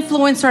be an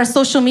influencer on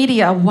social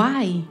media.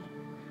 Why?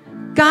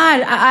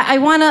 God, I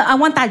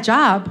want that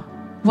job.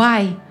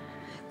 Why?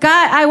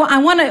 God, I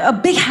want a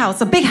big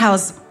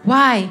house.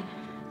 Why?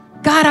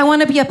 God, I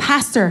want to be a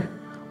pastor.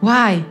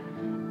 Why?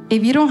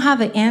 If you don't have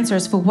the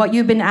answers for what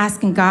you've been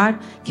asking God,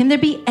 can there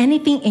be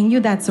anything in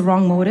you that's the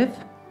wrong motive?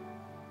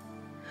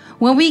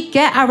 When we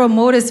get our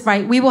motives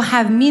right, we will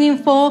have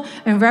meaningful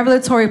and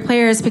revelatory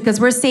prayers, because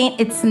we're saying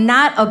it's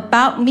not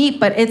about me,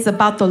 but it's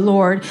about the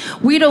Lord.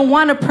 We don't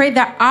want to pray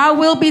that our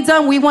will be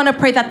done. We want to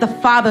pray that the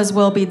Father's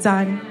will be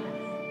done.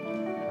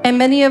 And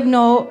many of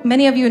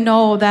you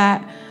know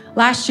that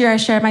last year I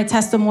shared my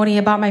testimony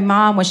about my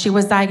mom when she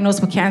was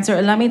diagnosed with cancer.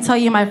 And let me tell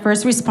you, my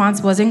first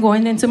response wasn't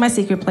going into my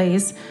secret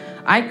place.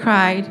 I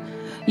cried.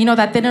 You know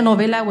that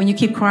telenovela when you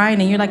keep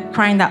crying and you're like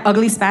crying that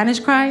ugly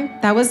Spanish cry?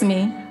 That was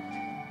me.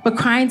 But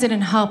crying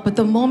didn't help. But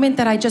the moment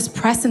that I just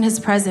pressed in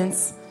his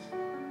presence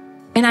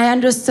and I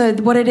understood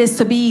what it is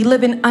to be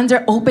living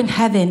under open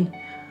heaven,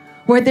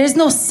 where there's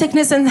no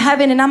sickness in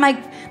heaven, and I'm like,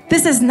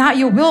 this is not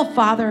your will,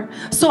 Father.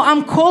 So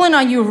I'm calling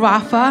on you,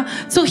 Rafa,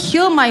 to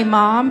heal my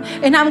mom.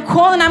 And I'm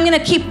going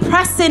to keep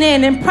pressing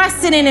in and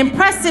pressing in and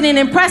pressing in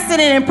and pressing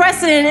in and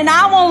pressing in. And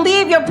I won't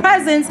leave your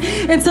presence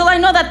until I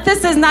know that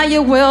this is not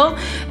your will.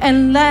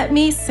 And let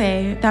me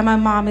say that my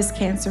mom is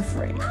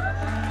cancer-free.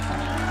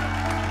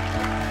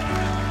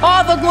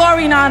 All the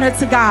glory and honor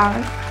to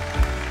God.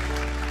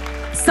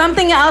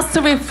 Something else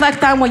to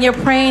reflect on when you're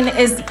praying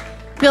is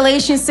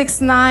Galatians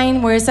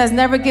 6:9, where it says,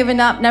 never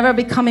giving up, never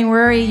becoming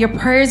weary. Your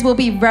prayers will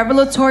be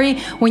revelatory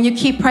when you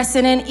keep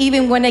pressing in,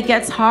 even when it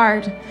gets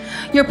hard.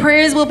 Your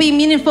prayers will be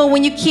meaningful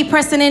when you keep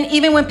pressing in,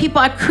 even when people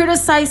are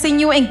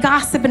criticizing you and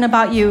gossiping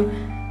about you.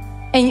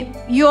 And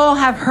you all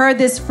have heard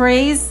this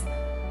phrase,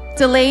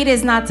 delayed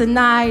is not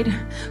denied.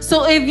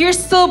 So if you're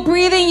still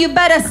breathing, you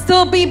better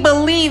still be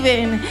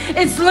believing.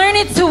 It's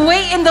learning to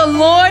wait in the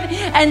Lord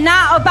and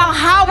not about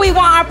how we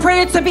want our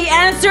prayer to be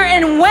answered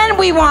and when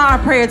we want our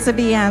prayer to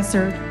be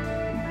answered.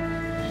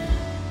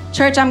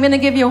 Church, I'm going to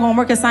give you a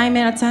homework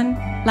assignment at 10.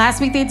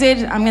 Last week they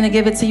did. I'm going to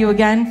give it to you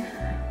again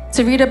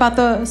to read about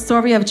the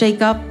story of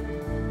Jacob.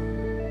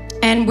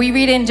 And we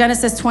read in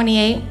Genesis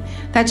 28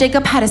 that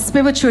Jacob had a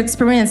spiritual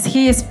experience.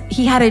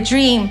 He had a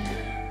dream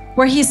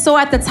where he saw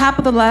at the top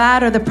of the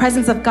ladder the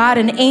presence of God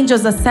and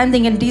angels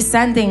ascending and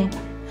descending.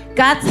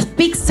 God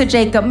speaks to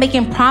Jacob,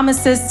 making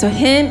promises to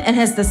him and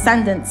his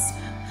descendants.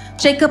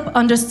 Jacob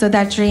understood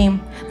that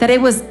dream, that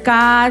it was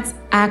God's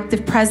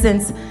active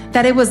presence,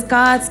 that it was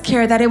God's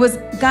care, that it was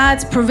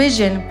God's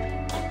provision.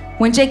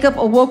 When Jacob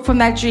awoke from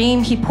that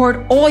dream, he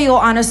poured oil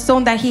on a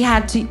stone that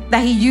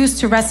he used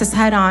to rest his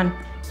head on.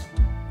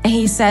 And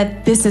he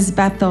said, this is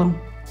Bethel,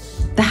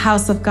 the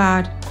house of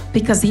God,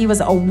 because he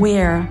was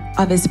aware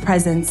of his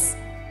presence.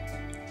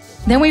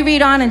 Then we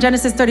read on in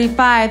Genesis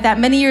 35 that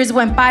many years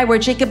went by where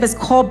Jacob is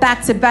called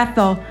back to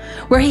Bethel,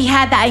 where he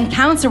had that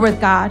encounter with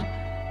God.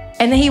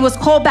 And then he was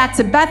called back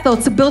to Bethel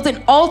to build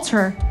an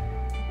altar.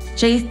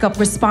 Jacob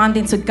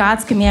responding to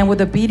God's command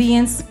with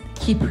obedience,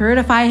 he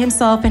purified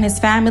himself and his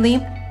family.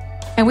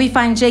 And we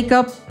find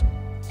Jacob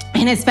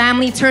and his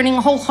family turning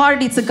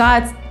wholeheartedly to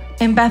God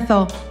in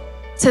Bethel.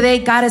 Today,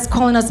 God is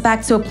calling us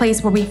back to a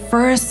place where we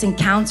first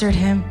encountered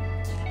him,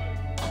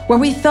 where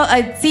we felt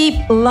a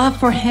deep love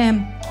for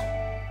him,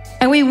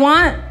 And we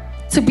want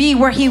to be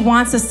where he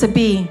wants us to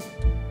be,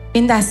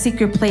 in that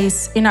secret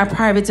place, in our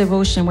private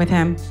devotion with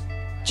him.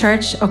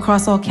 Church,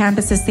 across all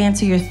campuses, stand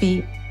to your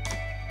feet.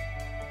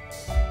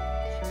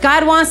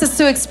 God wants us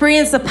to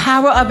experience the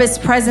power of his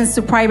presence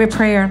through private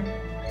prayer.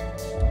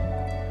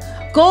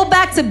 Go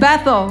back to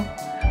Bethel,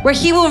 where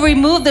he will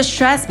remove the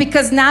stress,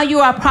 because now you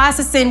are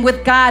processing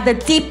with God the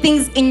deep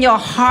things in your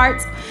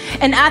heart.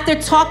 And after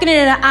talking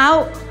it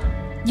out,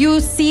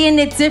 you seeing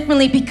it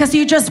differently because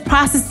you just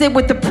processed it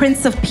with the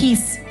Prince of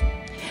Peace.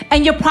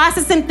 And you're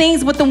processing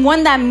things with the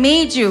one that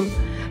made you.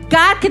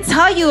 God can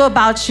tell you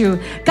about you.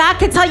 God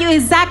can tell you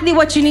exactly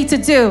what you need to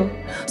do.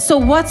 So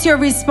what's your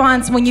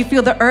response when you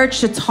feel the urge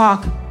to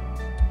talk?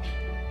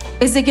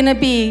 Is it gonna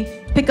be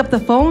pick up the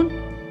phone?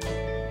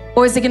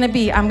 Or is it gonna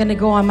be, I'm gonna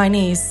go on my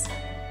knees?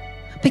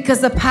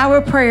 Because the power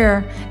of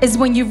prayer is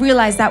when you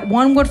realize that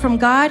one word from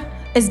God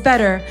is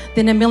better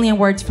than a million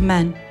words from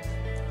men.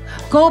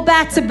 Go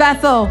back to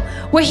Bethel,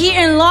 where he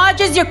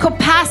enlarges your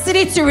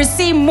capacity to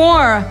receive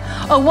more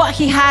of what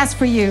he has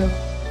for you.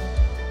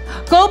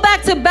 Go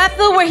back to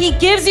Bethel, where he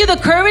gives you the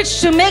courage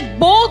to make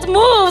bold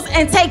moves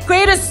and take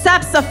greater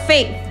steps of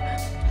faith.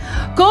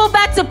 Go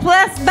back to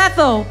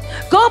Bethel.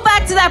 Go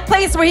back to that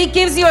place where he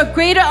gives you a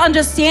greater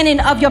understanding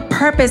of your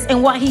purpose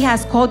and what he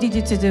has called you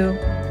to do.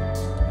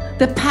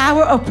 The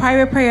power of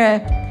private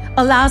prayer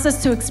allows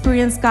us to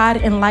experience God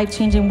in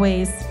life-changing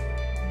ways.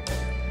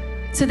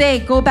 Today,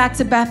 go back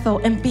to Bethel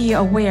and be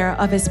aware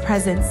of his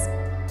presence.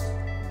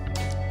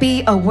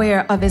 Be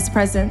aware of his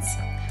presence.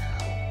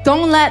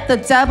 Don't let the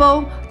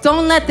devil,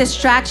 don't let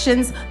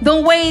distractions,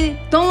 don't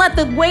let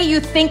the way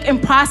you think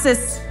and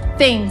process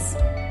things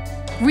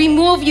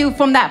remove you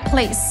from that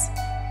place.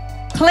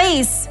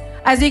 Place,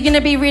 as you're going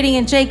to be reading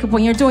in Jacob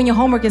when you're doing your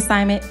homework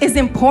assignment, is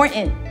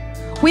important.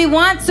 We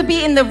want to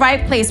be in the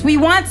right place. We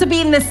want to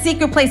be in the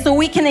secret place so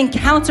we can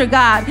encounter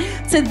God.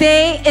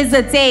 Today is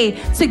a day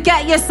to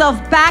get yourself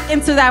back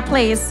into that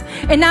place.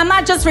 And I'm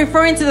not just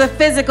referring to the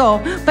physical,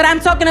 but I'm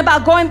talking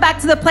about going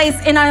back to the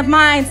place in our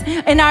minds,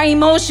 in our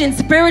emotions,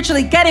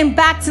 spiritually, getting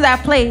back to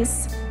that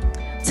place.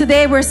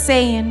 Today we're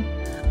saying,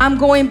 I'm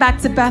going back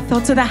to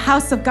Bethel, to the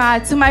house of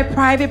God, to my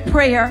private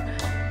prayer.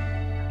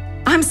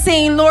 I'm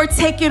saying, Lord,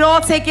 take it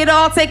all, take it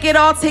all, take it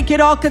all, take it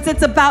all, because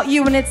it's about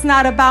you and it's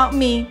not about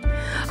me.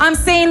 I'm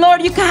saying,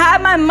 Lord, you can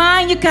have my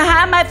mind, you can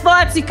have my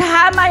thoughts, you can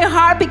have my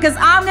heart, because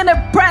I'm going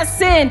to press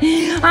in.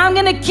 I'm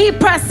going to keep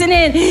pressing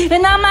in.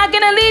 And I'm not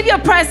going to leave your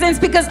presence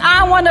because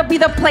I want to be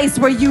the place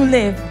where you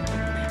live.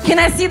 Can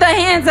I see the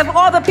hands of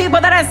all the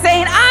people that are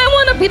saying,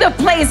 I want to be the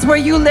place where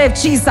you live,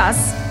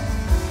 Jesus.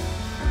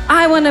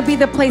 I want to be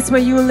the place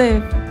where you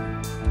live.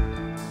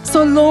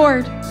 So,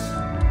 Lord,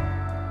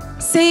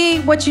 say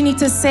what you need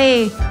to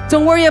say.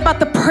 Don't worry about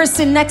the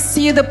person next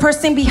to you, the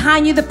person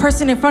behind you, the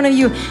person in front of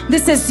you.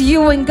 This is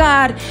you and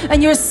God.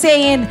 And you're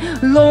saying,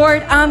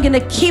 Lord, I'm going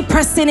to keep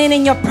pressing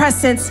in your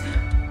presence.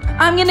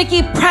 I'm going to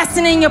keep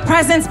pressing in your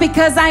presence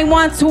because I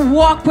want to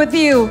walk with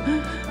you.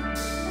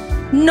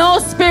 No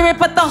spirit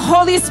but the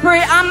Holy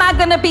Spirit. I'm not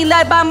going to be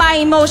led by my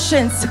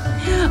emotions.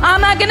 I'm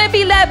not going to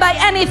be led by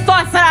any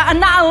thoughts that are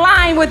not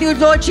aligned with you,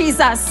 Lord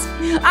Jesus.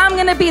 I'm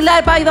going to be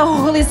led by the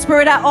Holy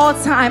Spirit at all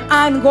time.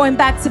 I'm going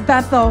back to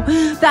Bethel,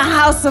 the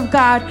house of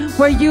God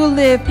where you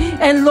live.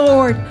 And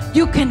Lord,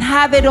 you can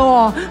have it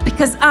all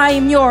because I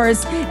am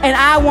yours and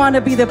I want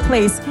to be the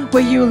place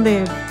where you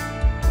live.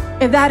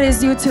 If that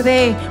is you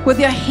today, with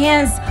your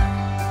hands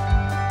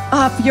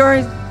up,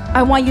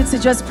 I want you to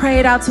just pray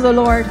it out to the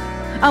Lord.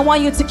 I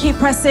want you to keep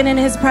pressing in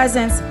his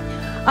presence.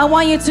 I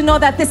want you to know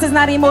that this is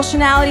not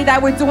emotionality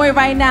that we're doing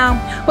right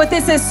now, but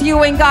this is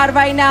you and God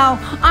right now.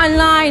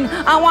 Online,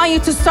 I want you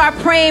to start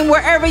praying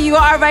wherever you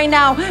are right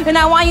now. And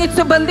I want you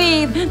to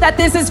believe that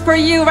this is for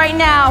you right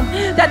now.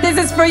 That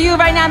this is for you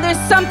right now. There's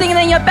something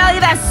in your belly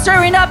that's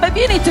stirring up. If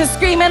you need to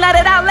scream and let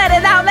it out, let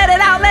it out, let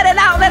it out, let it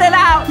out, let it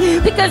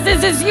out. Because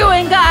this is you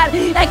and God.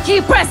 And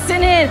keep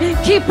pressing in.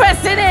 Keep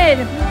pressing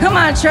in. Come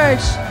on,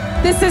 church.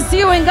 This is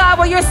you and God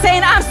where you're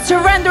saying, I'm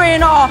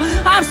surrendering all.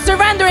 I'm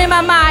surrendering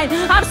my mind.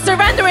 I'm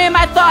surrendering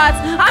my thoughts.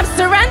 I'm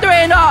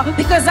surrendering all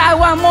because I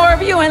want more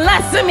of you and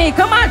less of me.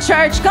 Come on,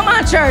 church. Come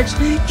on, church.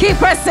 Keep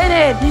pressing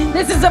in.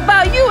 This is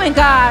about you and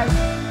God.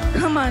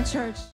 Come on, church.